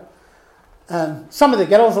earlier, some of the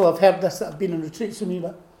girls will have heard this that have been in retreats with me,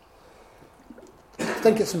 but I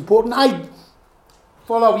think it's important. I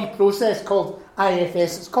follow a wee process called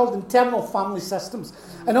IFS. It's called Internal Family Systems.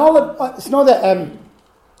 And it's not that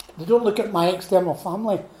they don't look at my external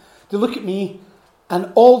family. They look at me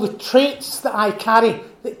and all the traits that I carry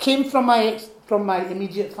that came from my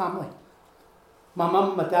immediate family. My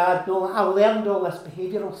mum, my dad, I learned all this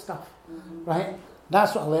behavioural stuff, right?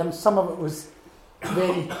 That's what I learned. Some of it was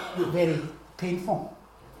very, very painful.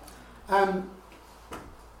 And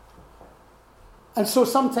so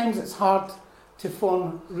sometimes it's hard to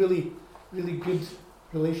form really, really good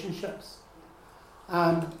relationships.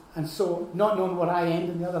 And so not knowing where I end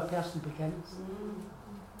and the other person begins.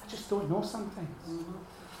 I just don't know sometimes.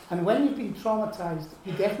 And when you've been traumatised,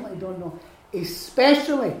 you definitely don't know.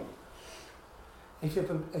 Especially if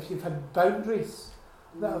you've had boundaries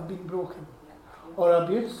that have been broken. Or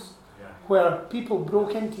abuse. Where people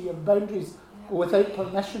broke into your boundaries without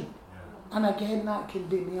permission. And again, that can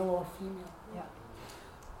be male or female.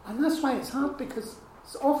 And that's why it's hard, because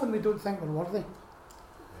so often we don't think we're worthy.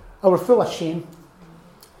 Or we're full of shame.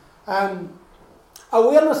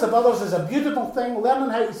 Awareness of others is a beautiful thing. Learning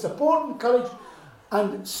how to support, encourage,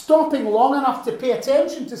 and stopping long enough to pay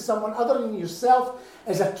attention to someone other than yourself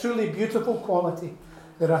is a truly beautiful quality.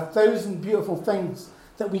 There are 1,000 beautiful things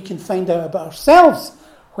that we can find out about ourselves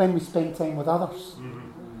when we spend time with others.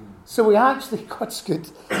 So we actually, God's good.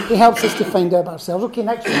 He helps us to find out about ourselves. Okay,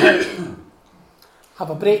 next week. Have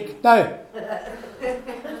a break. Now,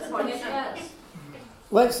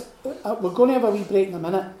 we're going to have a wee break in a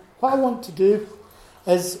minute. What I want to do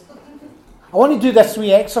is, I want to do this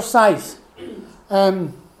wee exercise.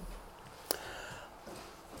 Man,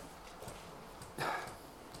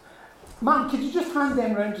 could you just hand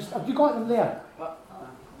them round? Have you got them there?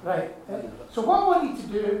 Right. So what I want you to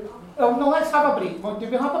do... Oh, no, let's have a break. Do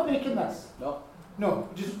we have a break in this? No. No,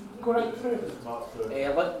 just go right through.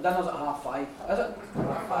 Dinner's at 5:30. Is it?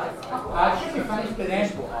 5:30. I should be finished by then.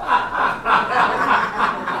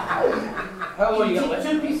 How long you got left?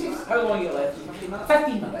 2 pieces? How long you left? 15 minutes?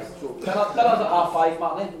 15 minutes. So dinner's at 5:30,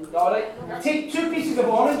 Martin. Alright? Take 2 pieces of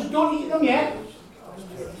orange. Don't eat them yet.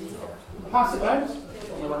 Pass it round.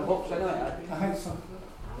 Only one box anyway. I think so.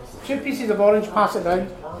 2 pieces of orange, pass it round.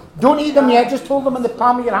 Don't eat them yet, just hold them in the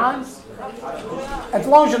palm of your hands. As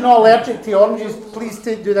long as you're not allergic to oranges, please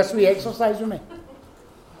do this wee exercise with me.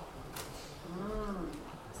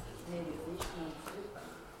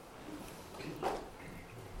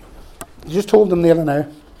 Just hold them there now.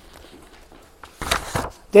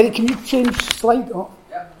 Derek, can you change slide? Oh.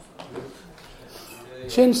 Yep.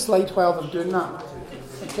 Change slide while they're doing that.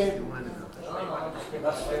 Okay.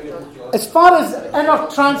 As far as inner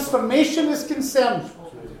transformation is concerned,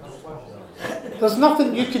 there's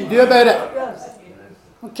nothing you can do about it.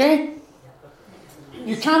 Okay?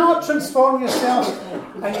 You cannot transform yourself,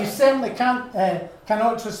 and you certainly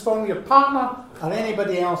cannot transform your partner or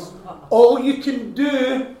anybody else. All you can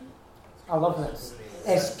do, I love this,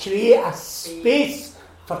 is create a space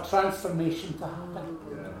for transformation to happen.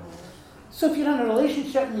 So if you're in a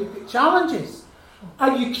relationship and you've got challenges,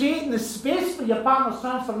 are you creating the space for your partner's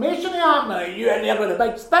transformation to happen? Are you in there with a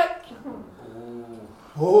big stick?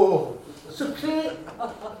 Oh. So create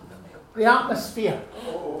the atmosphere.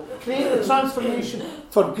 Create the transformation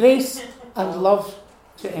for grace and love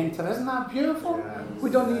to enter. Isn't that beautiful?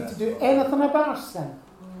 We don't need to do anything about our sin.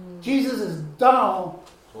 Jesus has done it all.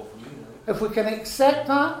 If we can accept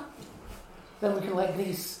that, then we can let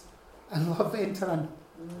grace and love enter in.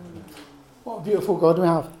 What a beautiful God we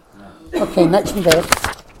have. Okay, next one, Derek.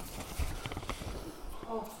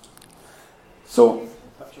 So,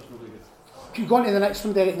 can you go on to the next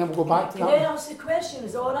one, Derek, and then we'll go back to that. Can I ask the question?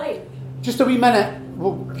 Is it all right? Just a wee minute.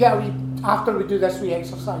 We'll get a wee, after we do this wee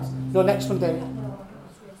exercise. No, next one, Derek.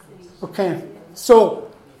 Okay.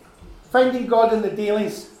 So, finding God in the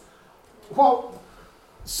dailies. Well,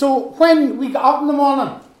 so when we get up in the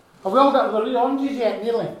morning, have we all got the oranges yet,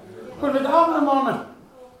 nearly? When we get up in the morning,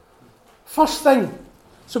 first thing,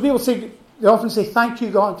 so people say, they often say, thank you,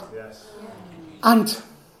 God. Yes. And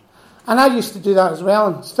I used to do that as well,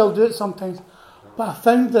 and still do it sometimes. But I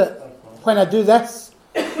found that when I do this,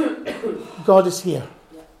 God is here.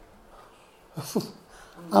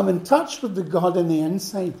 I'm in touch with the God in the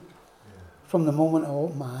inside from the moment I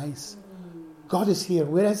open my eyes. God is here.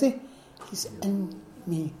 Where is he? He's in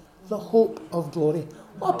me. The hope of glory.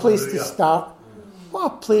 What a place to start. What a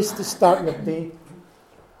place to start your day.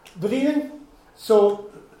 Breathing. So,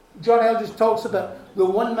 John Eldridge talks about the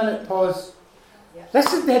 1 minute pause.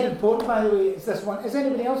 This is dead important, by the way. Is this one? Is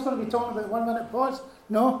anybody else going to be talking about 1 minute pause?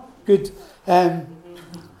 No? Good.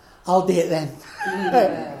 I'll do it then.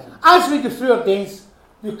 As we go through our days,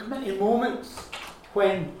 you'll come into moments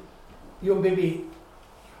when you'll maybe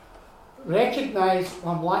recognise,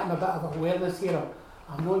 well, I'm lacking a bit of awareness here.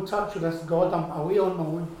 I'm not in touch with this God. I'm away on my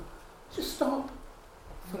own. Just stop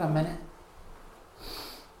for a minute.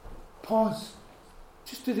 Pause.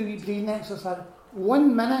 Just do the wee breathing exercise.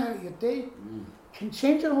 1 minute out of your day can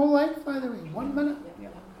change your whole life, by the way. 1 minute. Yeah.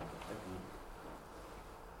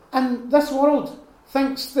 And this world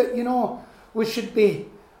thinks that, we should be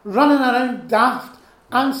running around daft.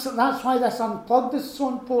 Answer. That's why this unplugged is so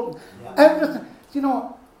important. Yeah. Everything.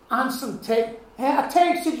 Answering text. I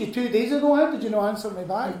texted you 2 days ago. How did you not answer me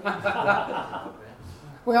back?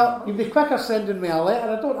 Well, you'd be quicker sending me a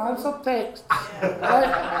letter. I don't answer text.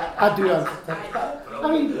 Right? I do answer text.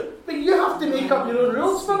 But you have to make up your own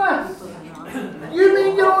rules for this. You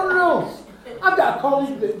make your own rules. I've got a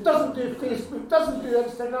colleague that doesn't do Facebook, doesn't do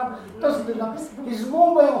Instagram, doesn't do that. His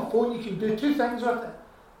mobile phone, you can do 2 things with it.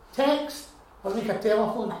 Text or make a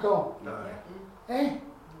telephone call. No.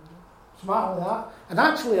 Smart with that. And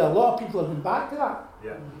actually a lot of people have been back to that.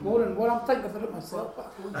 Yeah. More and more. I'm thinking about it myself,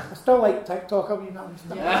 but I still like TikTok. I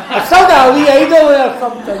still got a wee idol there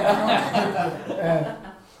sometimes.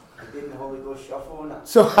 The Holy Ghost shuffle on it.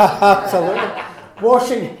 So absolutely.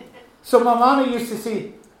 Washing. So my mammy used to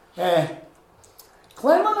say,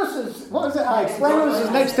 cleanliness is, what is it? Cleanliness is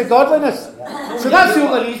next to godliness. So that's the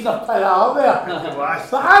only reason I put that out there.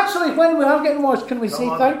 But actually, when we are getting washed, can we say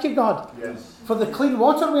thank you, God, for the clean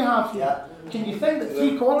water we have here? Yeah. Can you think that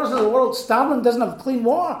 3/4 of the world starving doesn't have clean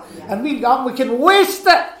water? And we can waste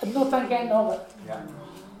it and not think anything of it. Yeah.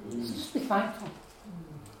 So just be thankful.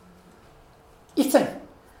 Eating.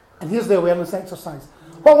 And here's the awareness exercise.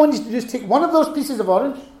 What I want you to do is take one of those pieces of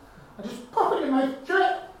orange and just pop it in your mouth, chew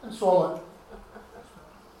it, and swallow it.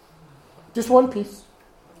 Just one piece.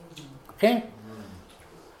 Okay?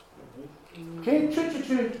 Okay,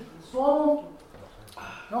 chew. Swallow.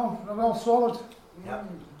 No, well swallowed. Yep.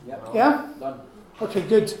 Yeah? Done. Okay,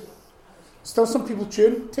 good. Still some people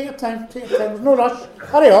chewing. Take your time. There's no rush.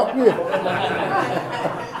 Hurry up, you. Hurry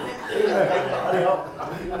up.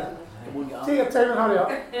 Take your time and hurry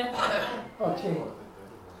up. Okay.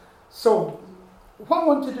 So, what I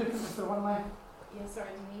want to do, Mr. One line? Yes, sorry,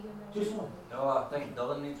 you need another. Just one. No, I think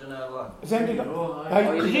Dylan needs another one. Is anybody got? No, I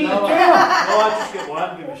just get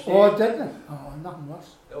one. Give me straight. Oh, did they? Oh, nothing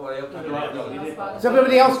worse. Don't worry, I'll give you one. Has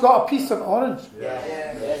everybody else got a piece of orange?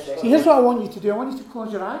 Yeah. See, here's what I want you to do. I want you to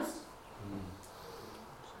close your eyes.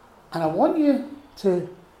 And I want you to,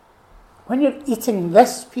 when you're eating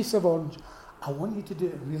this piece of orange, I want you to do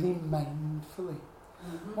it really mindfully.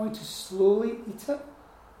 I want you to slowly eat it.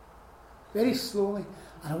 Very slowly.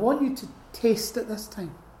 And I want you to taste it this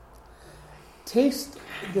time. Taste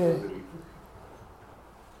the...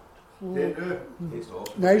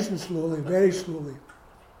 Nice and slowly, very slowly.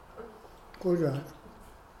 Close your eyes.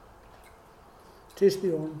 Taste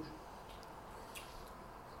the orange.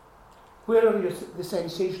 Where are the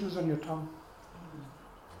sensations on your tongue?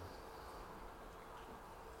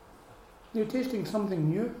 You're tasting something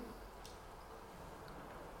new.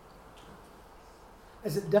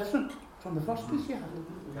 Is it different from the first piece you had?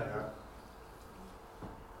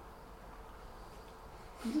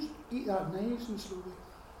 You just eat that nice and slowly.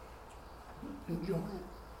 Enjoy it.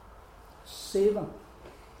 Savour.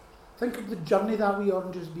 Think of the journey that wee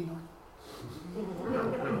orange has been on.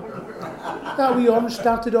 That wee orange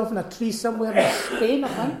started off in a tree somewhere in Spain, I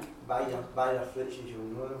think. Buy your fruits as you'll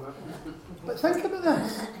know them. But think about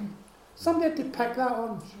this. Somebody had to pick that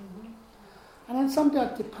orange. And then somebody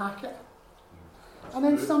had to pack it. And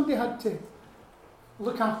then somebody had to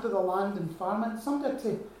look after the land and farm it. Somebody had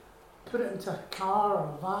to put it into a car or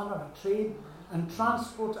a van or a train and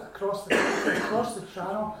transport it across the country, across the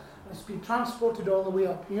channel. And it's been transported all the way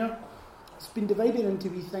up here. It's been divided into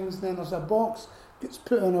wee things. Then there's a box gets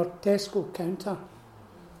put on our Tesco counter.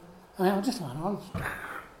 And I just went on.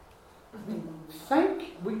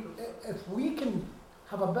 Think if we can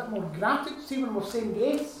have a bit more gratitude, see when we're saying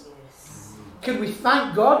grace. Can we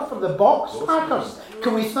thank God for the box packers?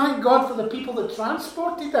 Can we thank God for the people that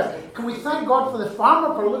transported it? Can we thank God for the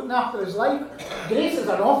farmer for looking after his life? Grace is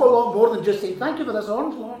an awful lot more than just saying, thank you for this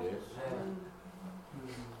orange, Lord.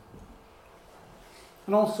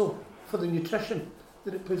 and also for the nutrition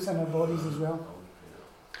that it puts in our bodies as well.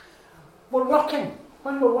 We're working.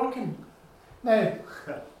 When we're working, now,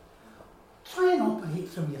 try and operate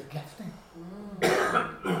from your gifting.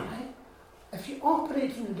 Right? If you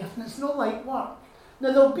operate from your gifting, it's not like work.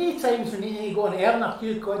 Now, there'll be times when you need to go and earn a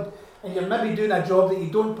few quid and you're maybe doing a job that you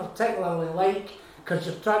don't particularly like because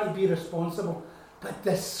you're trying to be responsible. But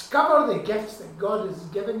discover the gifts that God has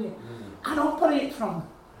given you and operate from them.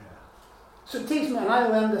 So it takes me, and I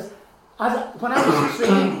learned this, when I was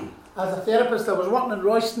training as a therapist, I was working in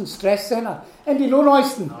Royston Stress Centre. And you know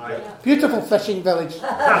Royston? Beautiful fishing village. When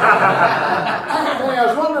I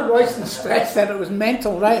was working in Royston Stress Centre, it was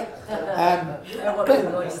mental, right? It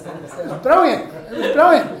was brilliant. It was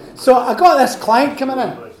brilliant. So I got this client coming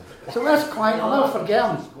in. So this client, I'll never forget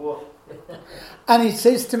him. And he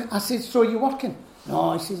says to me, I said, so are you working?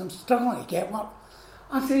 No, he says, I'm struggling to get work.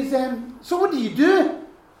 I says, so what do you do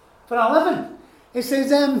for a living? He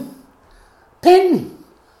says, painting.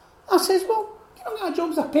 I says, well, you don't get a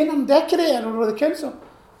job as a painter and decorator over the council.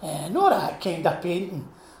 Not that kind of painting.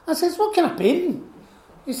 I says, what kind of painting?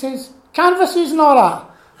 He says, canvases and all that.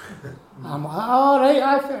 I'm like, all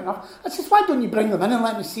right, fair enough. I says, why don't you bring them in and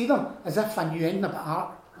let me see them? As if I knew anything about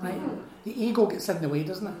art, right? The ego gets in the way,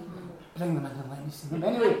 doesn't it? Bring them in and let me see them.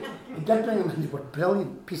 Anyway, he did bring them in. They were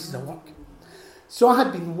brilliant pieces of work. So I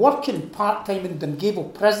had been working part-time in Dungavel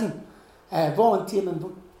Prison, volunteering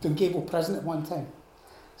in Dungavel Prison at one time.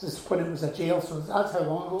 This is when it was a jail, so that's how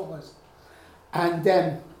long ago it was.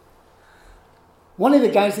 And one of the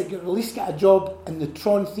guys that got released got a job in the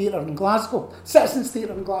Tron Theatre in Glasgow, Citizens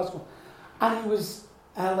Theatre in Glasgow. And he was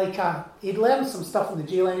he'd learned some stuff in the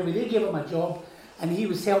jail anyway. They gave him a job, and he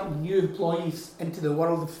was helping new employees into the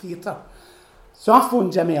world of theatre. So I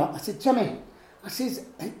phoned Jimmy up. I said, Jimmy, I says,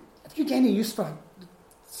 have you got any use for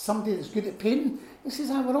somebody that's good at painting? He says,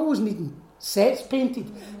 we're always needing sets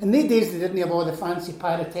painted. In the days they didn't have all the fancy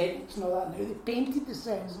pyrotechnics and all that. Now they painted the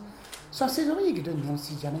sets. So I said, what are you doing here? I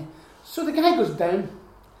said, Jimmy. So the guy goes down,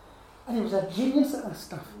 and he was a genius at this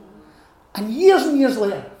stuff. And years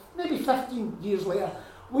later, maybe 15 years later,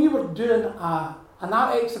 we were doing an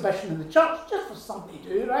art exhibition in the church just for something to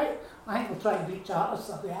do, right? I think we're trying to reach artists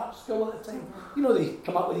at the art school at the time. You know, they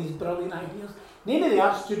come up with these brilliant ideas. None of the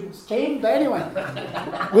art students came, but anyway,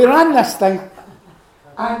 we ran this thing.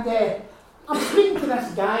 And I'm speaking to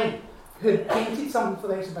this guy who painted something for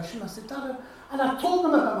the exhibition. I said, Dad, and I told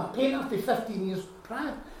him about my painting for 15 years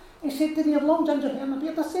prior. He said, did he have long ginger hair and a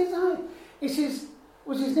beard? I says, aye. He says,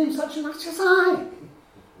 was his name such and such? I says, aye.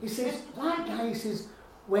 He says, that guy, he says,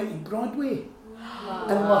 went to Broadway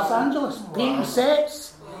in Los Angeles, painting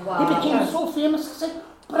sets. He became so famous. I said,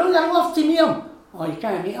 brilliant, I'd love to meet him. Oh, you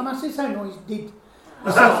can't meet him. I says, I know he's dead.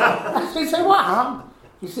 He says, what happened?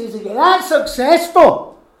 He says, he got that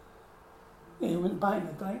successful. He went back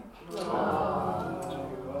to drink.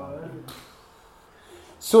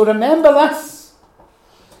 So remember this.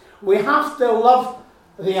 We have to love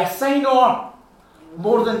the assigner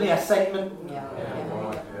more than the assignment.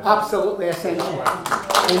 Absolutely essential.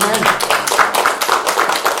 Amen.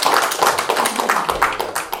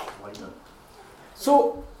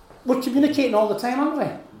 So we're communicating all the time, aren't we?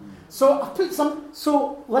 So I put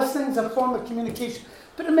so listening's a form of communication.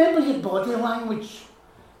 But remember your body language.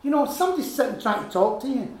 You know, if somebody's sitting trying to talk to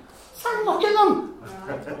you, stand look at them.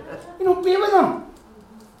 You know, be with them.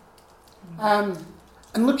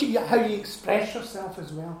 And look at how you express yourself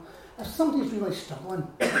as well. If somebody's really struggling,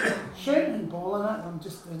 shouting and bawling at them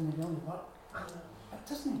just doesn't really work. It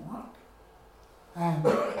doesn't work.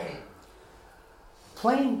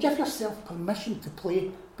 Playing, give yourself permission to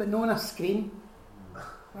play, but not on a screen.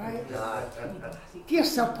 Right? Give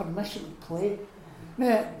yourself permission to play.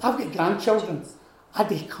 Now, I've got grandchildren. I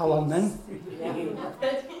do colouring in.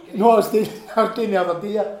 You know what I was doing the other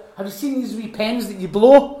day? Have you seen these wee pens that you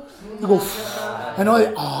blow? You go, and all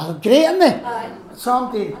that. Oh, they're great, aren't they? So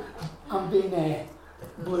I'm doing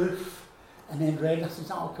blue and then red. I says,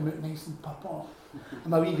 that'll come out nice and purple. And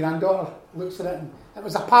my wee granddaughter looks at it, and it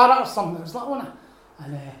was a parrot or something. It was little one.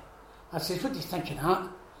 And I says, what do you think of that?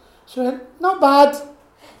 She went, not bad.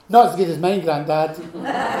 Not as good as mine, Grandad.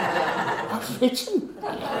 I was reaching.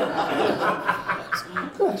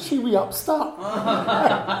 She wee upstart.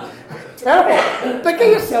 Terrible. But get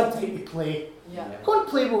yourself time to play. Go and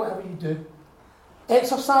play with whatever you do.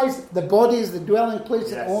 Exercise. The body is the dwelling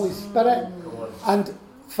place of the Holy Spirit. And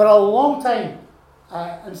for a long time,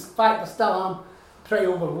 in fact I still am pretty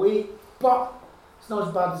overweight, but it's not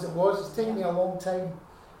as bad as it was. It's taken me a long time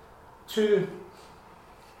to,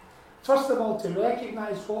 first of all, to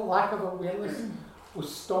recognise what lack of awareness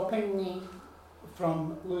was stopping me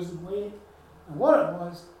from losing weight. And what it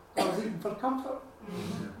was I was eating for comfort.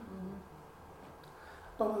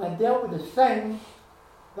 But when I dealt with the thing,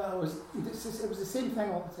 it was the same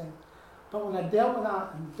thing all the time. But when I dealt with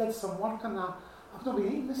that and did some work on that, I've not been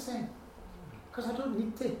eating the same. Because I don't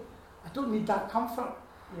need to. I don't need that comfort.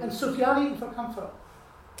 Yeah. And so if you are eating for comfort,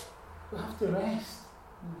 we have to rest.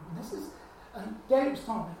 And Derek was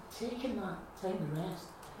talking about taking that time to rest.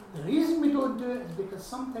 The reason we don't do it is because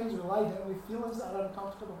sometimes we lie down and we feel as that are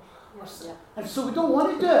uncomfortable. Yeah. And so we don't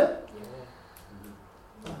want to do it.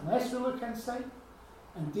 Yeah. Unless we look inside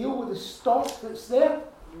and deal with the stock that's there,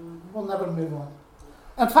 we'll never move on.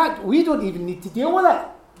 In fact, we don't even need to deal with it.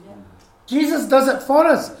 Yeah. Jesus does it for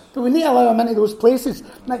us, but we need to allow him into those places.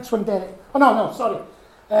 Next one, Derek. Oh, no, sorry.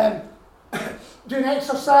 Doing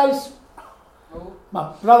exercise. Oh.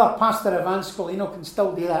 My brother, Pastor Ivan Scolino, can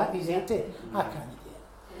still do that. He's empty. I can't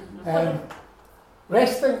do it.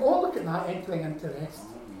 Resting. Oh, look at that, entering into rest.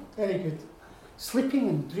 Very good. Sleeping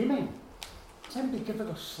and dreaming. Somebody give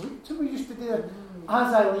us sleep to. We used to do it.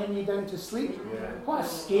 As I lay me down to sleep. Yeah. What a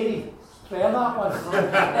scary prayer that was. I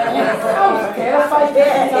was terrified.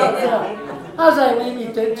 As I lay me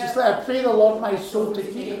down to sleep, I pray the Lord my soul to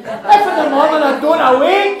keep. If in the morning I don't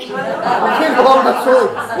awake, I pray the Lord my soul.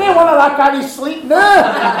 No wonder I can't sleep now.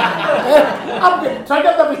 I'm getting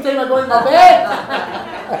triggered every time I go in my bed.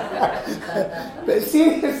 But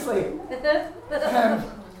seriously,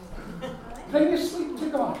 bring your sleep to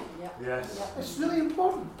God. Yes. It's really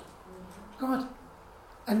important. God.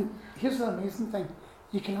 And here's the amazing thing.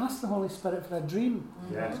 You can ask the Holy Spirit for a dream.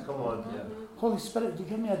 Yes, come on. Yeah. Holy Spirit, do you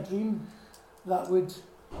give me a dream that would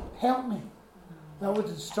help me, that would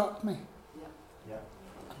instruct me? Yeah.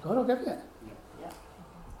 God will give you it. Yeah.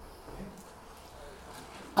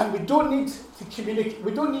 And we don't need to communicate.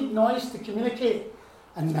 We don't need noise to communicate.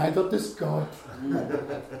 And neither does God.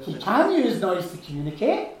 He can use noise to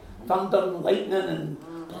communicate. Thunder and lightning and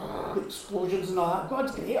explosions and all that.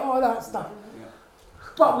 God's great, all that stuff. Yeah.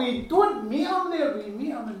 But we don't meet him there. We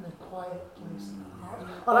meet him in the quiet place in the heart.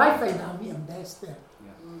 Or I find I meet him best there.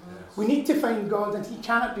 Yeah. We need to find God, and he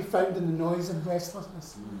cannot be found in the noise and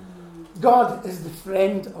restlessness. God is the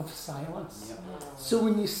friend of silence. Yeah. So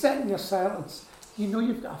when you sit in your silence, you know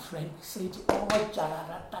you've got a friend beside you.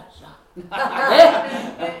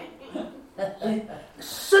 As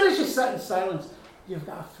soon as you sit in silence, you've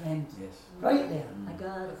got a friend. Yes. Right there. I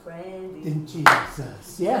got a friend in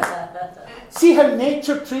Jesus. Yes. See how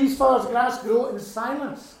nature, trees, flowers, grass grow in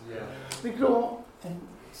silence. Yeah. They grow in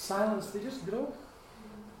silence. They just grow.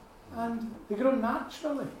 And they grow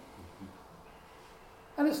naturally.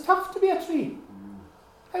 And it's tough to be a tree.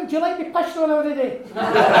 How do you like me pushed on every day?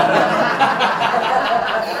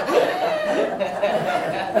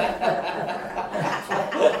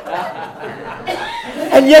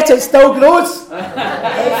 And yet it still grows.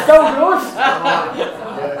 It still grows.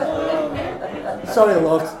 Sorry,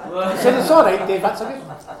 Lord. So it's all right, Dave. That's a good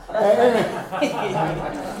one.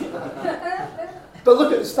 But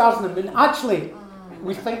look at the stars and the moon. Actually,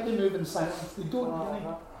 we think they move in silence. They don't really.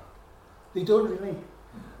 They don't really.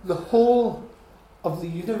 The whole of the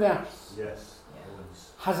universe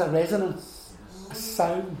has a resonance, a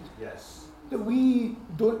sound that we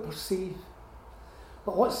don't perceive.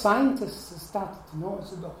 But what scientists have started to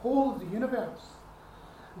notice is the whole of the universe,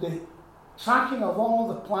 the tracking of all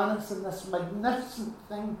the planets in this magnificent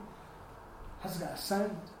thing, has got a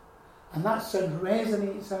sound. And that sound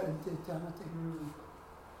resonates out into eternity.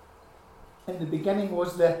 In the beginning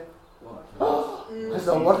was the has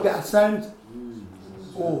the word got a sound?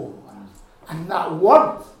 Oh. And that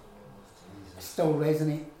word still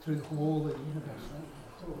resonates through the whole of the universe.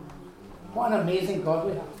 Right? What an amazing God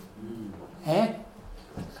we have. Eh?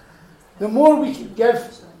 The more we can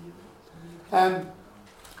give, the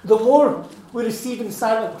more we receive in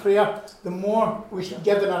silent prayer, the more we can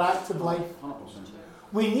give in our active life.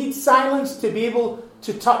 We need silence to be able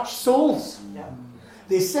to touch souls.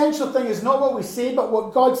 The essential thing is not what we say, but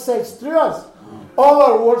what God says through us. All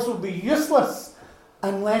our words will be useless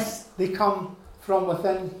unless they come from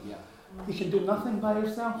within. You can do nothing by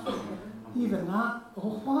yourself. Even that.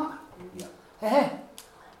 Oh, what?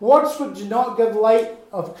 Words which do not give light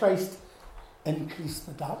of Christ increase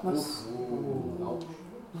the darkness.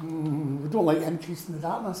 We don't like increasing the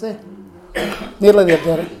darkness, eh? Nearly there,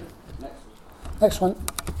 Derek. Next one.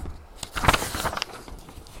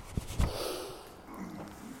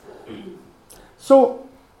 So,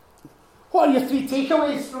 what are your 3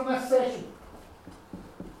 takeaways from this session?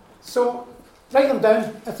 So, write them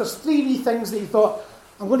down. If there's 3 wee things that you thought,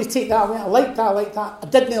 I'm going to take that away, I like that, I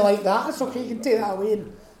didn't like that, that's okay, you can take that away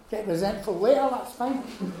and get resentful later, that's fine.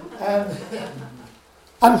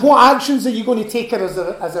 And what actions are you going to take as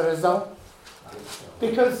a result?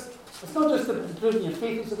 Because it's not just about improving your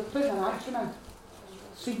faith, it's about putting an action in.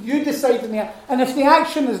 So you decide in the action. And if the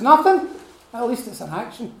action is nothing, at least it's an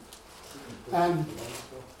action. And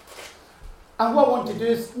what I want to do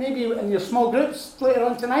is, maybe in your small groups later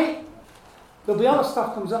on tonight, there'll be other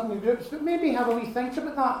stuff comes up in your groups, but maybe have a wee think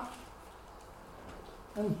about that.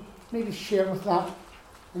 And maybe share with that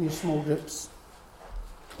in your small groups.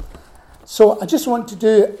 So I just want to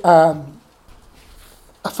do a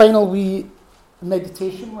final wee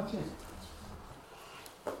meditation with you.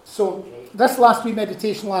 So this last wee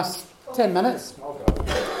meditation lasts 10 minutes.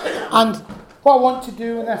 And what I want to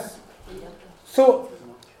do with this, so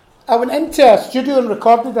I went into a studio and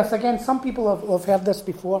recorded this again. Some people have heard this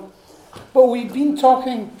before. But we've been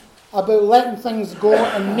talking about letting things go,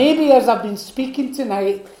 and maybe as I've been speaking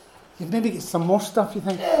tonight, you've maybe got some more stuff you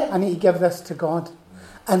think, I need to give this to God,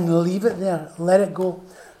 and leave it there, let it go.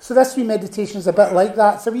 So this wee meditation is a bit like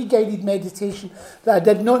that. It's a wee guided meditation that I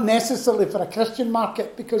did, not necessarily for a Christian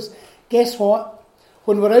market, because guess what?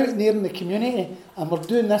 When we're out there in the community and we're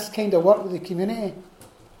doing this kind of work with the community,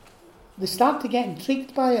 they start to get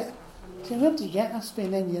intrigued by it. Say, where do you get this?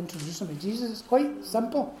 And then you introduce them to Jesus. It's quite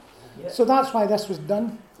simple. So that's why this was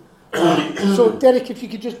done. So Derek, if you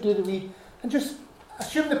could just do the wee, and just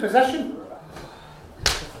assume the position.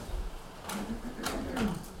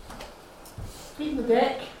 Feet on the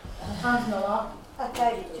deck, hands in the lap.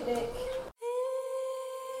 Okay, today.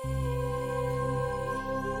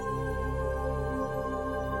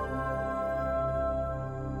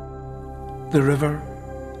 The river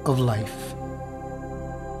of life.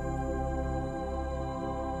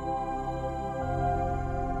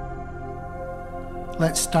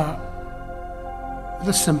 Let's start with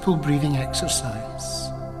a simple breathing exercise.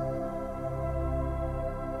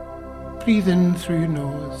 Breathe in through your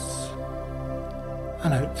nose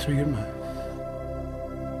and out through your mouth.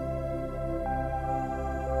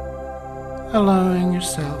 Allowing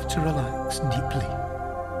yourself to relax deeply,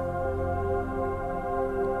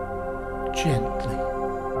 gently,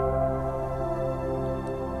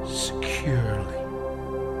 securely.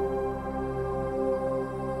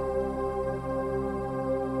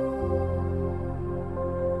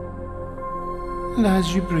 And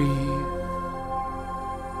as you breathe,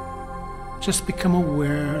 just become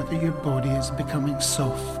aware that your body is becoming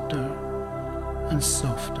softer and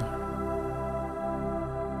softer.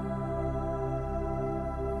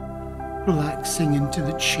 Relaxing into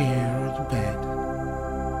the chair or the bed.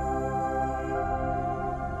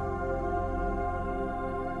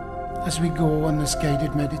 As we go on this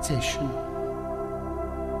guided meditation,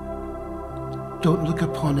 don't look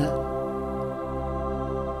upon it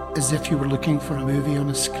as if you were looking for a movie on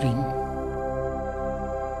a screen,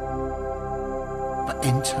 but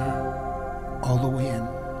enter all the way in.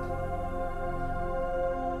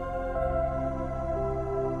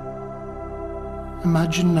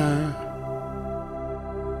 Imagine now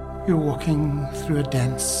you're walking through a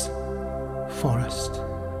dense forest.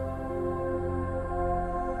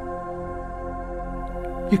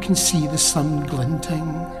 You can see the sun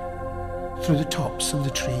glinting through the tops of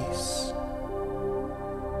the trees.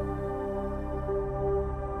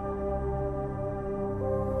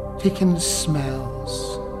 Take in the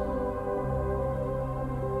smells,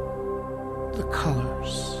 the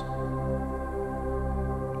colours,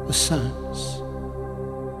 the sounds.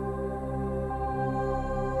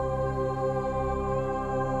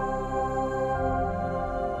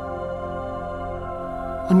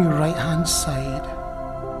 On your right-hand side,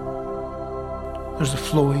 there's a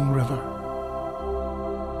flowing river.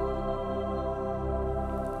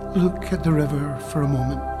 Look at the river for a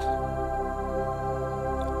moment.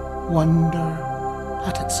 Wonder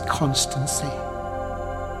at its constancy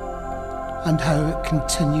and how it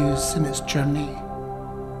continues in its journey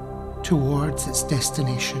towards its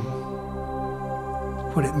destination,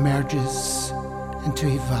 where it merges into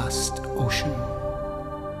a vast ocean.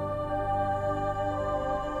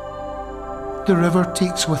 The river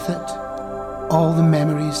takes with it all the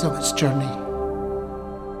memories of its journey.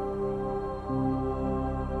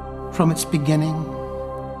 From its beginning,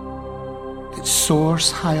 it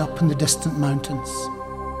soars high up in the distant mountains.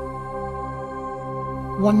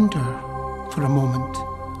 Wonder for a moment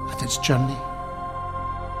at its journey.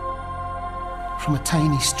 From a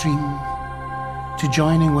tiny stream to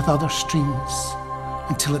joining with other streams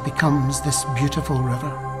until it becomes this beautiful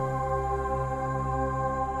river.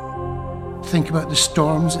 Think about the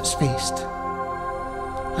storms it's faced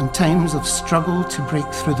and times of struggle to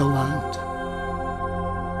break through the land.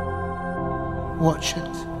 Watch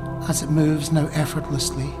it as it moves now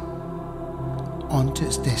effortlessly onto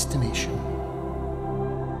its destination.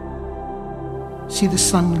 See the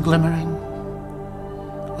sun glimmering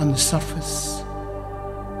on the surface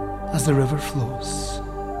as the river flows.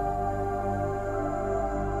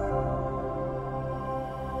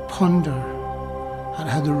 Ponder at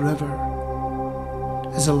how the river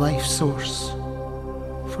is a life source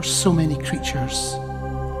for so many creatures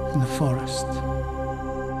in the forest.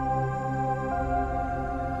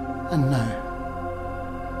 And now,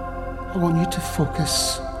 I want you to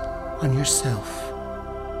focus on yourself.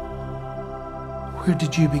 Where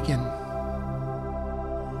did you begin?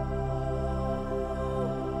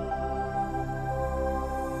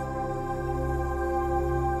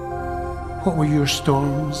 What were your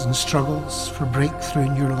storms and struggles for breakthrough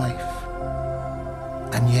in your life?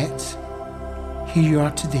 And yet, here you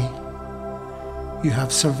are today. You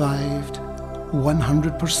have survived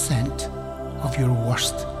 100% of your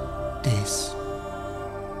worst days.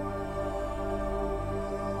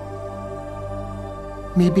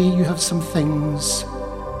 Maybe you have some things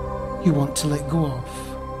you want to let go of,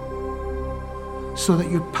 so that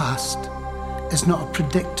your past is not a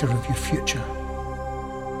predictor of your future.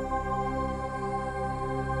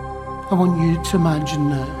 I want you to imagine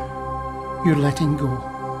now you're letting go.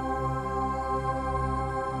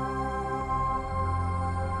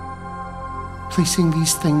 Placing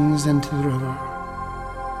these things into the river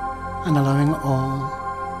and allowing it all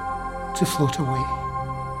to float away.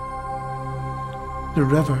 The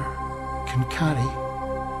river can carry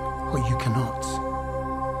what you cannot.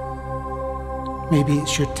 Maybe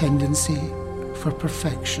it's your tendency for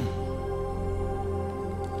perfection.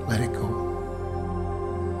 Let it go.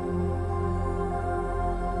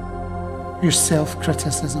 Your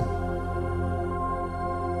self-criticism.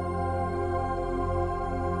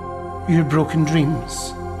 Your broken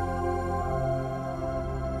dreams.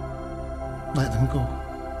 Let them go.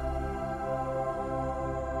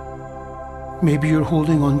 Maybe you're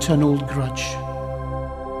holding on to an old grudge.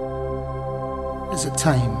 Is it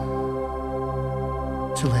time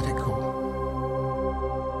to let it go?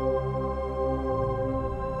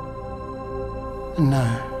 And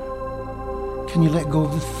now, can you let go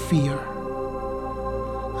of the fear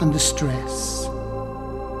and the stress?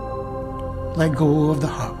 Let go of the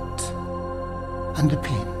hurt and the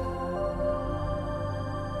pain.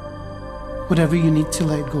 Whatever you need to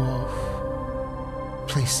let go of,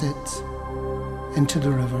 place it into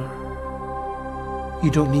the river.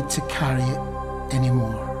 You don't need to carry it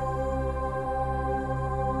anymore.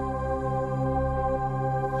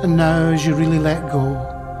 And now, as you really let go,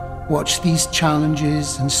 watch these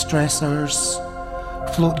challenges and stressors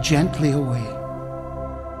float gently away.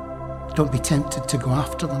 Don't be tempted to go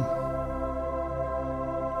after them.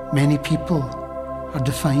 Many people are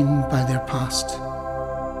defined by their past.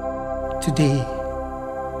 Today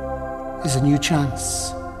is a new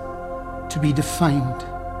chance to be defined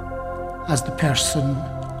as the person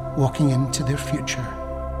walking into their future.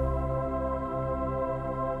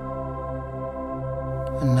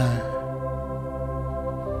 And now,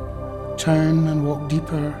 turn and walk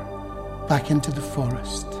deeper back into the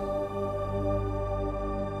forest.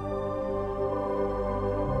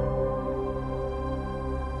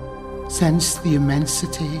 Sense the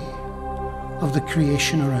immensity of the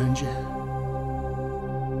creation around you.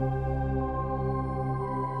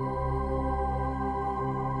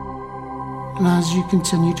 And as you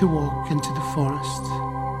continue to walk into the forest,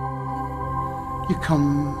 you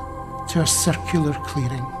come to a circular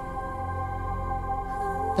clearing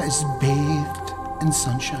that is bathed in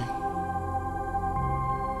sunshine.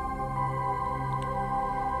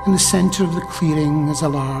 In the center of the clearing is a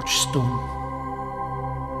large stone.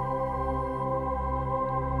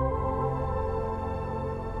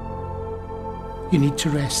 You need to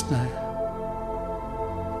rest now.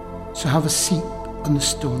 So have a seat on the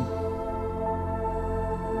stone.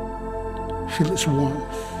 Feel its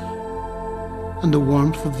warmth and the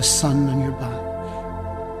warmth of the sun on your back.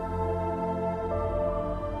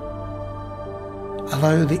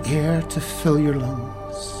 Allow the air to fill your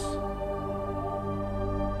lungs.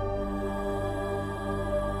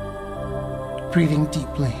 Breathing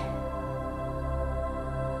deeply.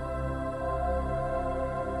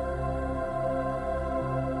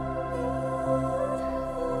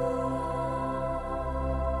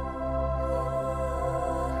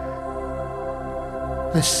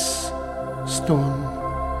 This stone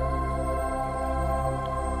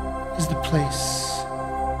is the place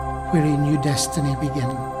where a new destiny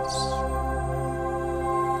begins,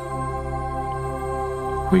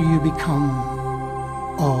 where you become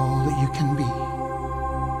all that you can be.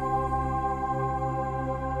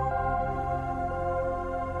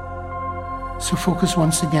 So focus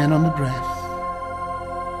once again on the breath,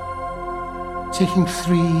 taking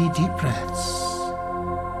 3 deep breaths.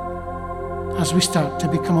 as we start to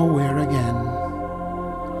become aware again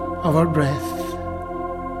of our breath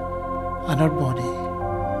and our body,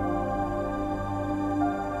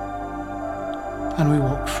 and we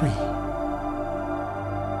walk free.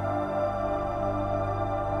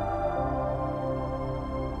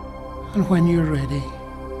 And when you're ready,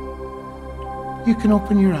 you can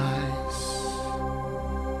open your eyes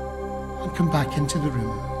and come back into the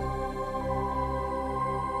room.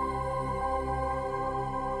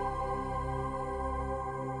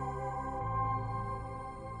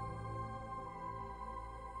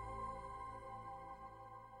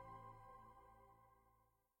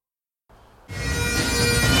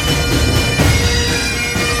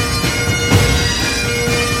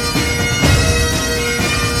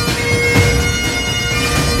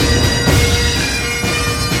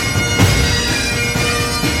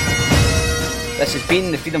 This has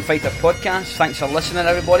been the Freedom Fighter podcast. Thanks for listening,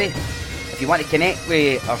 everybody. If you want to connect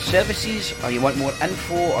with our services, or you want more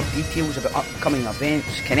info or details about upcoming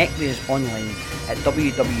events, connect with us online at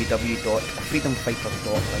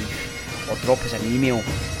www.freedomfighters.life or drop us an email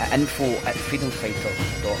at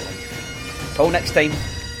info@freedomfighters.life. Till next time,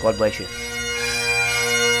 God bless you.